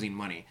just losing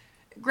money.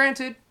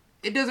 Granted,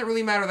 it doesn't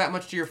really matter that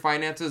much to your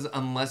finances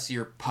unless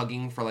you're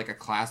pugging for, like, a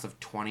class of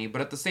 20.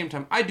 But at the same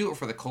time, I do it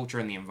for the culture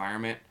and the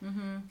environment.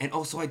 And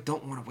also, I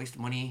don't want to waste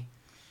money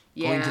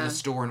going to the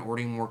store and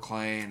ordering more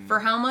clay. And for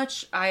how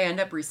much I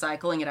end up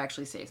recycling, it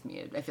actually saves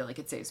me. I feel like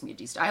it saves me a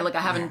decent. I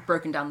haven't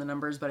broken down the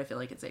numbers, but I feel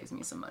like it saves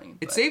me some money.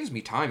 It saves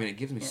me time, and it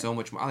gives me so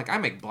much more. Like, I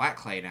make black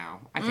clay now.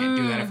 I can't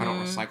do that if I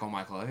don't recycle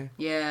my clay.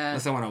 Yeah.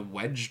 Unless I want to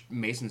wedge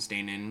mason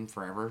stain in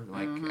forever.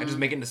 Like, I just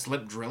make it into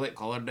slip, drill it,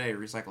 call it a day,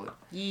 recycle it.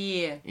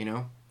 Yeah.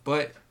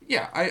 But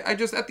yeah, I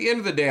just, at the end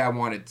of the day, I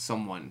wanted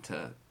someone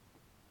to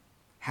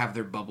have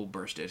their bubble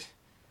bursted.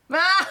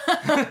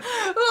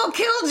 Little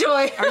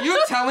killjoy. Are you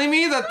telling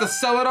me that the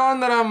celadon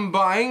that I'm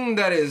buying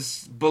that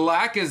is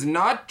black is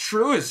not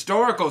true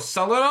historical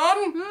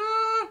celadon?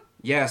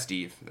 Yeah,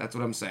 Steve, that's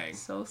what I'm saying.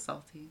 So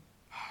salty.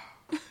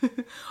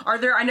 Are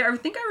there? I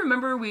think I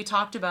remember we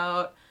talked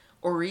about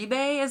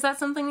Oribe. Is that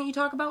something that you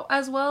talk about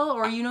as well,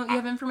 or you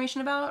have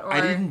information about? Or? I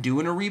didn't do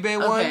an Oribe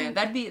one. Okay,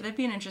 that'd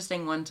be an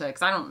interesting one to,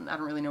 because I don't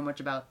really know much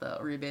about the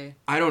Oribe.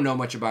 I don't know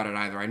much about it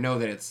either. I know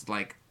that it's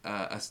like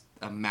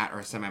a matte or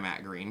a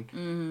semi-matte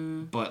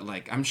green, but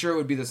like I'm sure it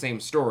would be the same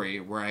story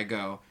where I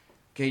go,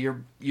 okay,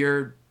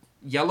 your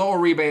yellow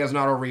Oribe is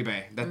not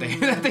Oribe that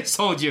they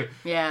sold you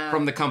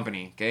from the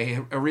company. Okay,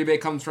 Oribe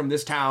comes from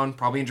this town,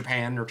 probably in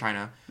Japan or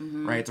China,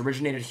 right? It's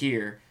originated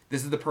here.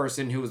 This is the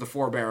person who was the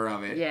forebearer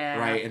of it,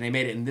 right? And they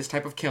made it in this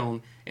type of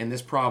kiln in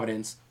this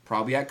province,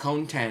 probably at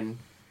Cone 10,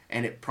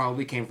 and it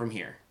probably came from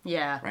here.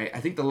 Yeah. Right?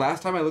 I think the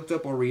last time I looked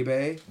up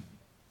Oribe,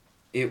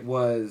 it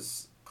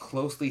was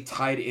closely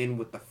tied in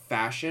with the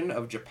fashion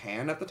of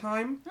Japan at the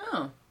time.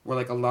 Oh. Where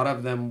like a lot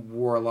of them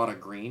wore a lot of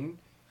green.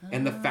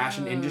 And the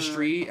fashion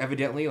industry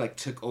evidently like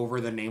took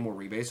over the name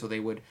Oribe, so they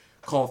would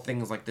call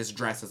things like this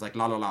dress as like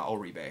la la la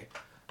Oribe.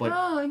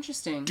 But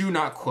interesting. Do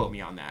not quote me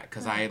on that,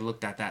 because I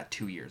looked at that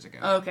 2 years ago.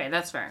 Okay,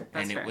 that's fair.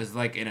 It was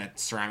like in a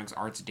Ceramics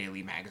Arts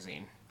Daily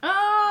magazine.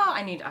 Oh,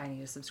 I need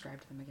to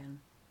subscribe to them again.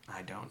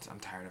 I don't.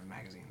 I'm tired of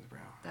magazines, bro.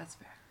 That's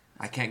fair.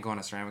 I can't go on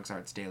a Ceramics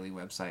Arts Daily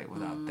website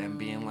without them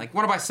being like,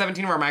 want to buy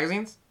 17 of our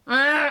magazines?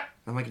 I'm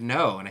like,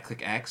 no. And I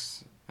click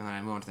X. And then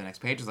I move on to the next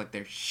page. It's like,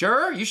 they're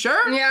sure? You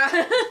sure? Yeah.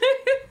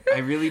 I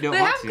really don't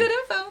want to. They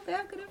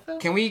have good info.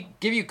 Can we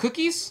give you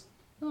cookies?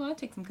 Oh, I'll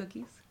take some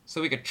cookies.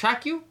 So we could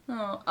track you?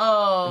 Oh, and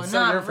not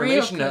send your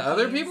information real to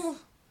other cookies. people?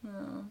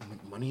 Oh.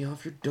 Make money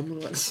off your dumb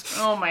little ass.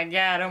 Oh my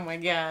god.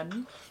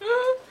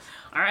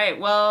 All right,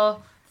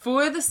 well,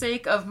 for the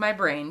sake of my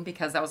brain,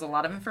 because that was a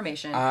lot of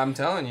information. I'm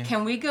telling you.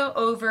 Can we go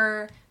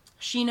over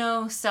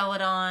Shino,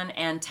 Celadon,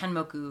 and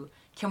Tenmoku?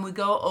 Can we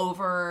go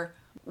over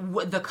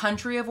the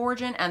country of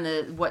origin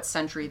and what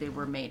century they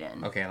were made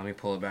in? Okay, let me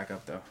pull it back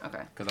up, though.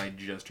 Okay. Because I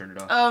just turned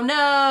it off. Oh,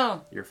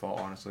 no! Your fault,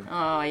 honestly.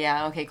 Oh,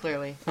 yeah, okay,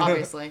 clearly.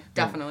 Obviously.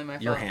 Definitely my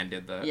fault. Your hand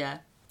did that. Yeah.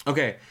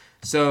 Okay,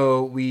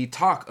 so we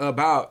talk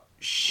about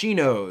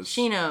Shinos.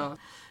 Shino.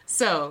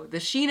 So, the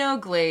Shino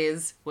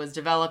glaze was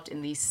developed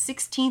in the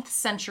 16th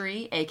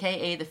century,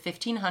 aka the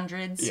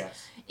 1500s,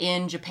 Yes.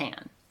 in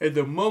Japan. In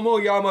the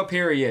Momoyama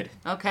period.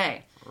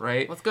 Okay.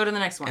 Right? Let's go to the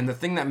next one. And the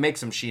thing that makes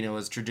them Shino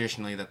is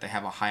traditionally that they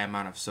have a high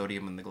amount of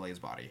sodium in the glaze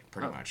body,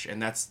 pretty much.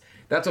 And that's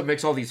what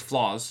makes all these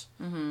flaws.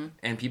 Mm-hmm.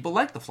 And people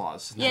like the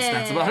flaws.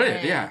 That's about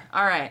it, yeah.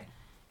 All right.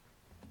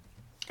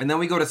 And then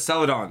we go to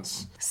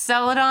Celadons.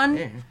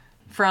 Celadon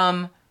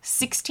from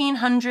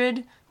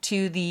 1600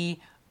 to the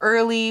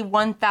early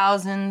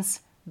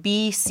 1000s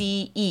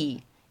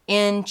BCE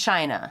in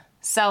China.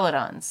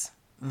 Celadons.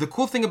 The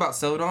cool thing about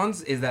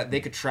Celadons is that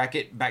they could track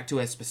it back to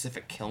a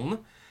specific kiln.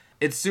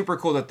 It's super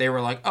cool that they were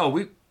like, oh,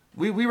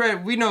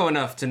 we know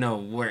enough to know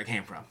where it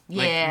came from.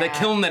 Yeah. Like, the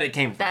kiln that it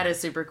came from. That is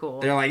super cool.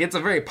 They're like, it's a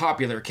very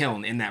popular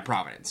kiln in that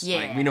province. Yeah.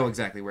 Like, we know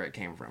exactly where it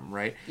came from,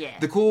 right? Yeah.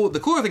 The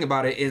cooler thing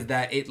about it is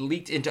that it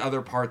leaked into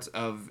other parts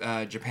of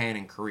Japan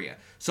and Korea.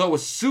 So it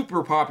was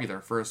super popular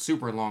for a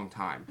super long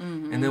time.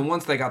 Mm-hmm. And then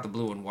once they got the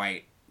blue and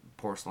white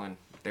porcelain,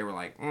 they were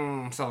like,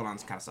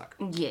 Celadons kind of suck.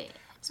 Yeah.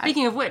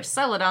 Speaking of which,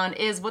 Celadon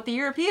is what the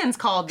Europeans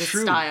called this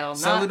style.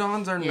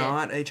 Celadons are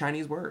not a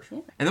Chinese word. Yeah.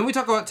 And then we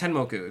talk about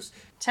Tenmokus.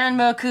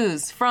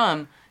 Tenmokus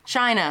from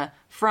China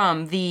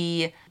from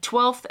the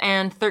 12th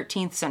and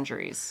 13th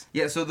centuries.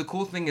 Yeah, so the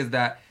cool thing is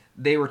that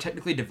they were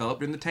technically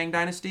developed in the Tang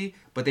Dynasty,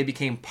 but they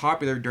became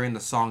popular during the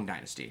Song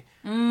Dynasty.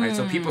 Right,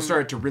 so people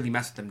started to really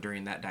mess with them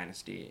during that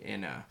dynasty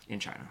in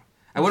China.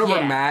 I went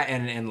over matte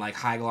and like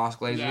high gloss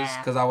glazes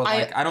because I was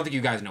I don't think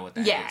you guys know what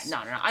that is. Yeah,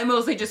 no. I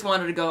mostly just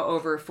wanted to go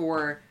over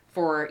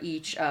for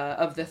each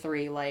of the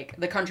three, like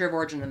the country of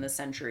origin and the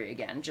century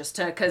again, just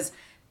to, because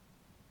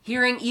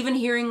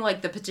hearing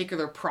like the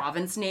particular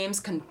province names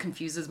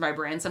confuses my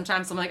brain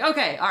sometimes. So I'm like,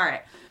 okay, all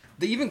right.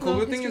 The even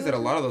cooler thing is that a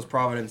lot of those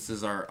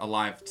provinces are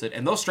alive to,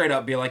 and they'll straight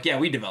up be like, yeah,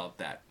 we developed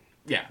that.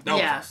 Yeah, that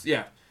was us.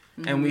 Yeah.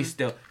 Mm-hmm. And we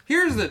still,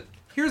 here's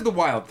the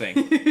wild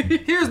thing.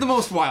 Here's the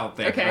most wild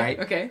thing, right?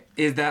 Okay.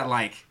 Is that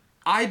like,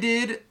 I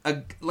did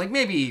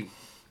maybe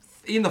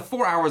in the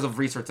 4 hours of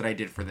research that I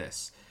did for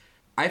this,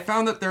 I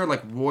found that there are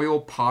like royal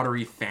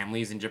pottery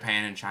families in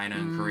Japan and China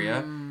and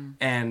Korea.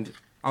 And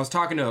I was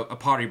talking to a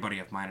pottery buddy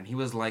of mine, and he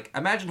was like,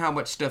 imagine how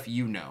much stuff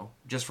you know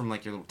just from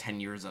like your little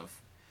 10 years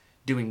of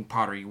doing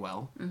pottery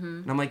well. Mm-hmm.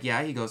 And I'm like,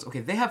 yeah. He goes,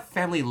 okay, they have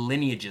family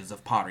lineages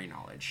of pottery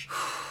knowledge.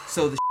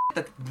 So the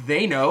that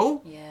they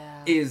know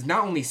is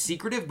not only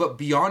secretive, but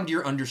beyond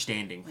your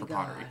understanding for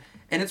pottery.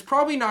 And it's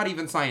probably not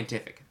even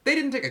scientific. They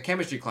didn't take a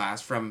chemistry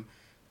class from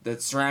the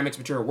ceramics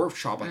material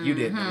workshop like you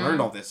did and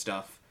learned all this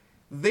stuff.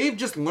 They've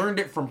just learned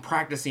it from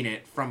practicing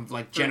it from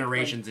like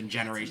generations and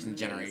generations and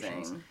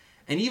generations.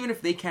 And even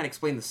if they can't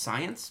explain the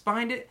science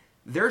behind it,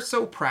 they're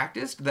so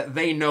practiced that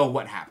they know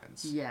what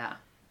happens. Yeah.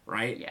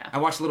 Right? Yeah. I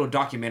watched a little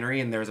documentary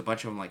and there was a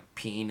bunch of them like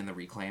peeing in the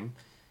reclaim.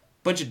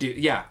 Bunch of dudes.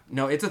 Yeah.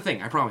 No, it's a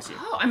thing. I promise you.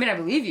 Oh, I mean, I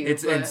believe you.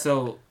 And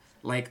so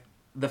like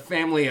the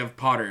family of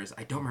potters,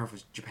 I don't remember if it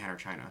was Japan or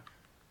China.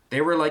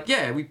 They were like,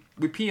 yeah, we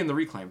pee in the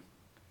reclaim.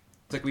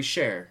 It's like we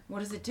share. What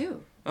does it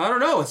do? I don't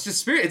know. It's just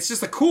spirit. It's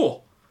just like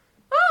cool.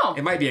 Oh.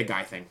 It might be a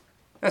guy thing.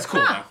 That's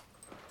cool though.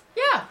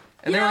 Yeah.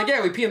 And they're like,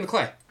 yeah, we pee in the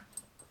clay.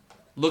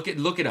 Look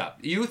it up.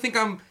 You think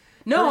I'm...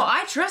 No,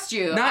 I trust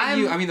you. Not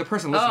you. I mean, the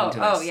person listening to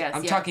this. Oh, yes,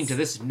 I'm talking to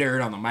this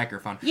nerd on the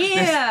microphone.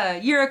 Yeah,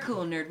 you're a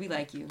cool nerd. We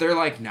like you. They're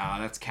like, nah,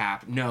 that's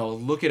cap. No,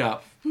 look it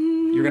up.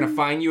 You're gonna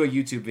find you a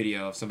YouTube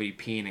video of somebody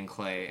peeing in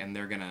clay, and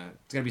it's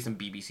gonna be some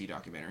BBC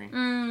documentary,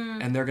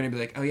 and they're gonna be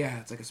like, oh yeah,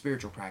 it's like a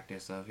spiritual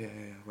practice of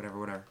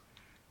whatever.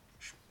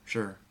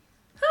 Sure.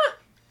 Huh.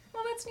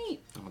 Well, that's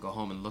neat. I'm gonna go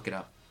home and look it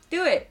up.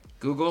 Do it.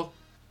 Google,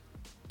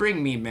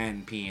 bring me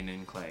men peeing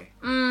in clay.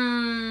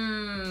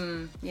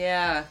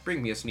 Yeah.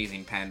 Bring me a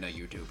sneezing panda,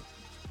 YouTube.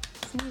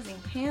 Sneezing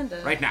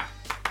panda? Right now.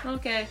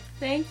 Okay.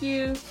 Thank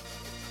you.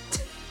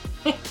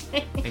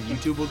 And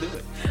YouTube will do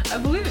it. I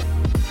believe it.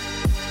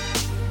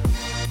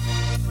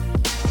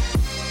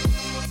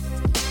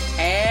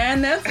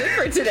 And that's it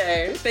for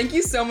today. Thank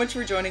you so much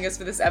for joining us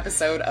for this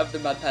episode of The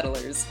Mud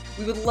Peddlers.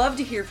 We would love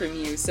to hear from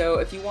you, so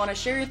if you want to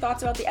share your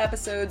thoughts about the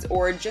episodes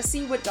or just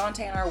see what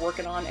Dante and I are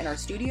working on in our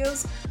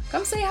studios,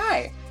 come say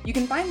hi. You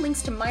can find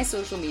links to my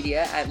social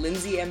media at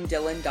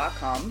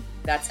lindseymdillon.com.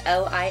 That's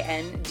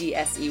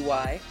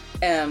LINDSEY,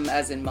 M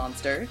as in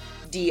monster,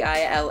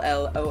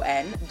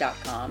 DILLON.com.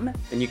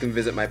 And you can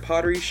visit my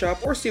pottery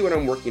shop or see what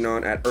I'm working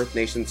on at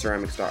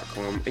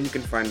earthnationceramics.com. And you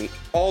can find me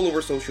all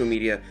over social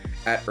media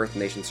at Earth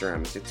Nation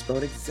Ceramics. It's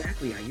spelled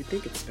exactly how you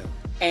think it's spelled.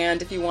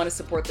 And if you want to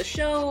support the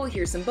show,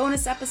 hear some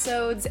bonus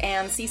episodes,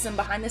 and see some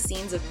behind the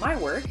scenes of my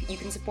work, you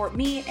can support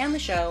me and the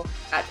show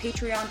at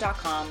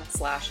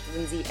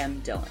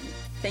patreon.com/LindsayMDillon.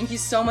 Thank you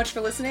so much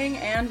for listening,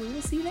 and we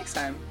will see you next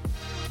time.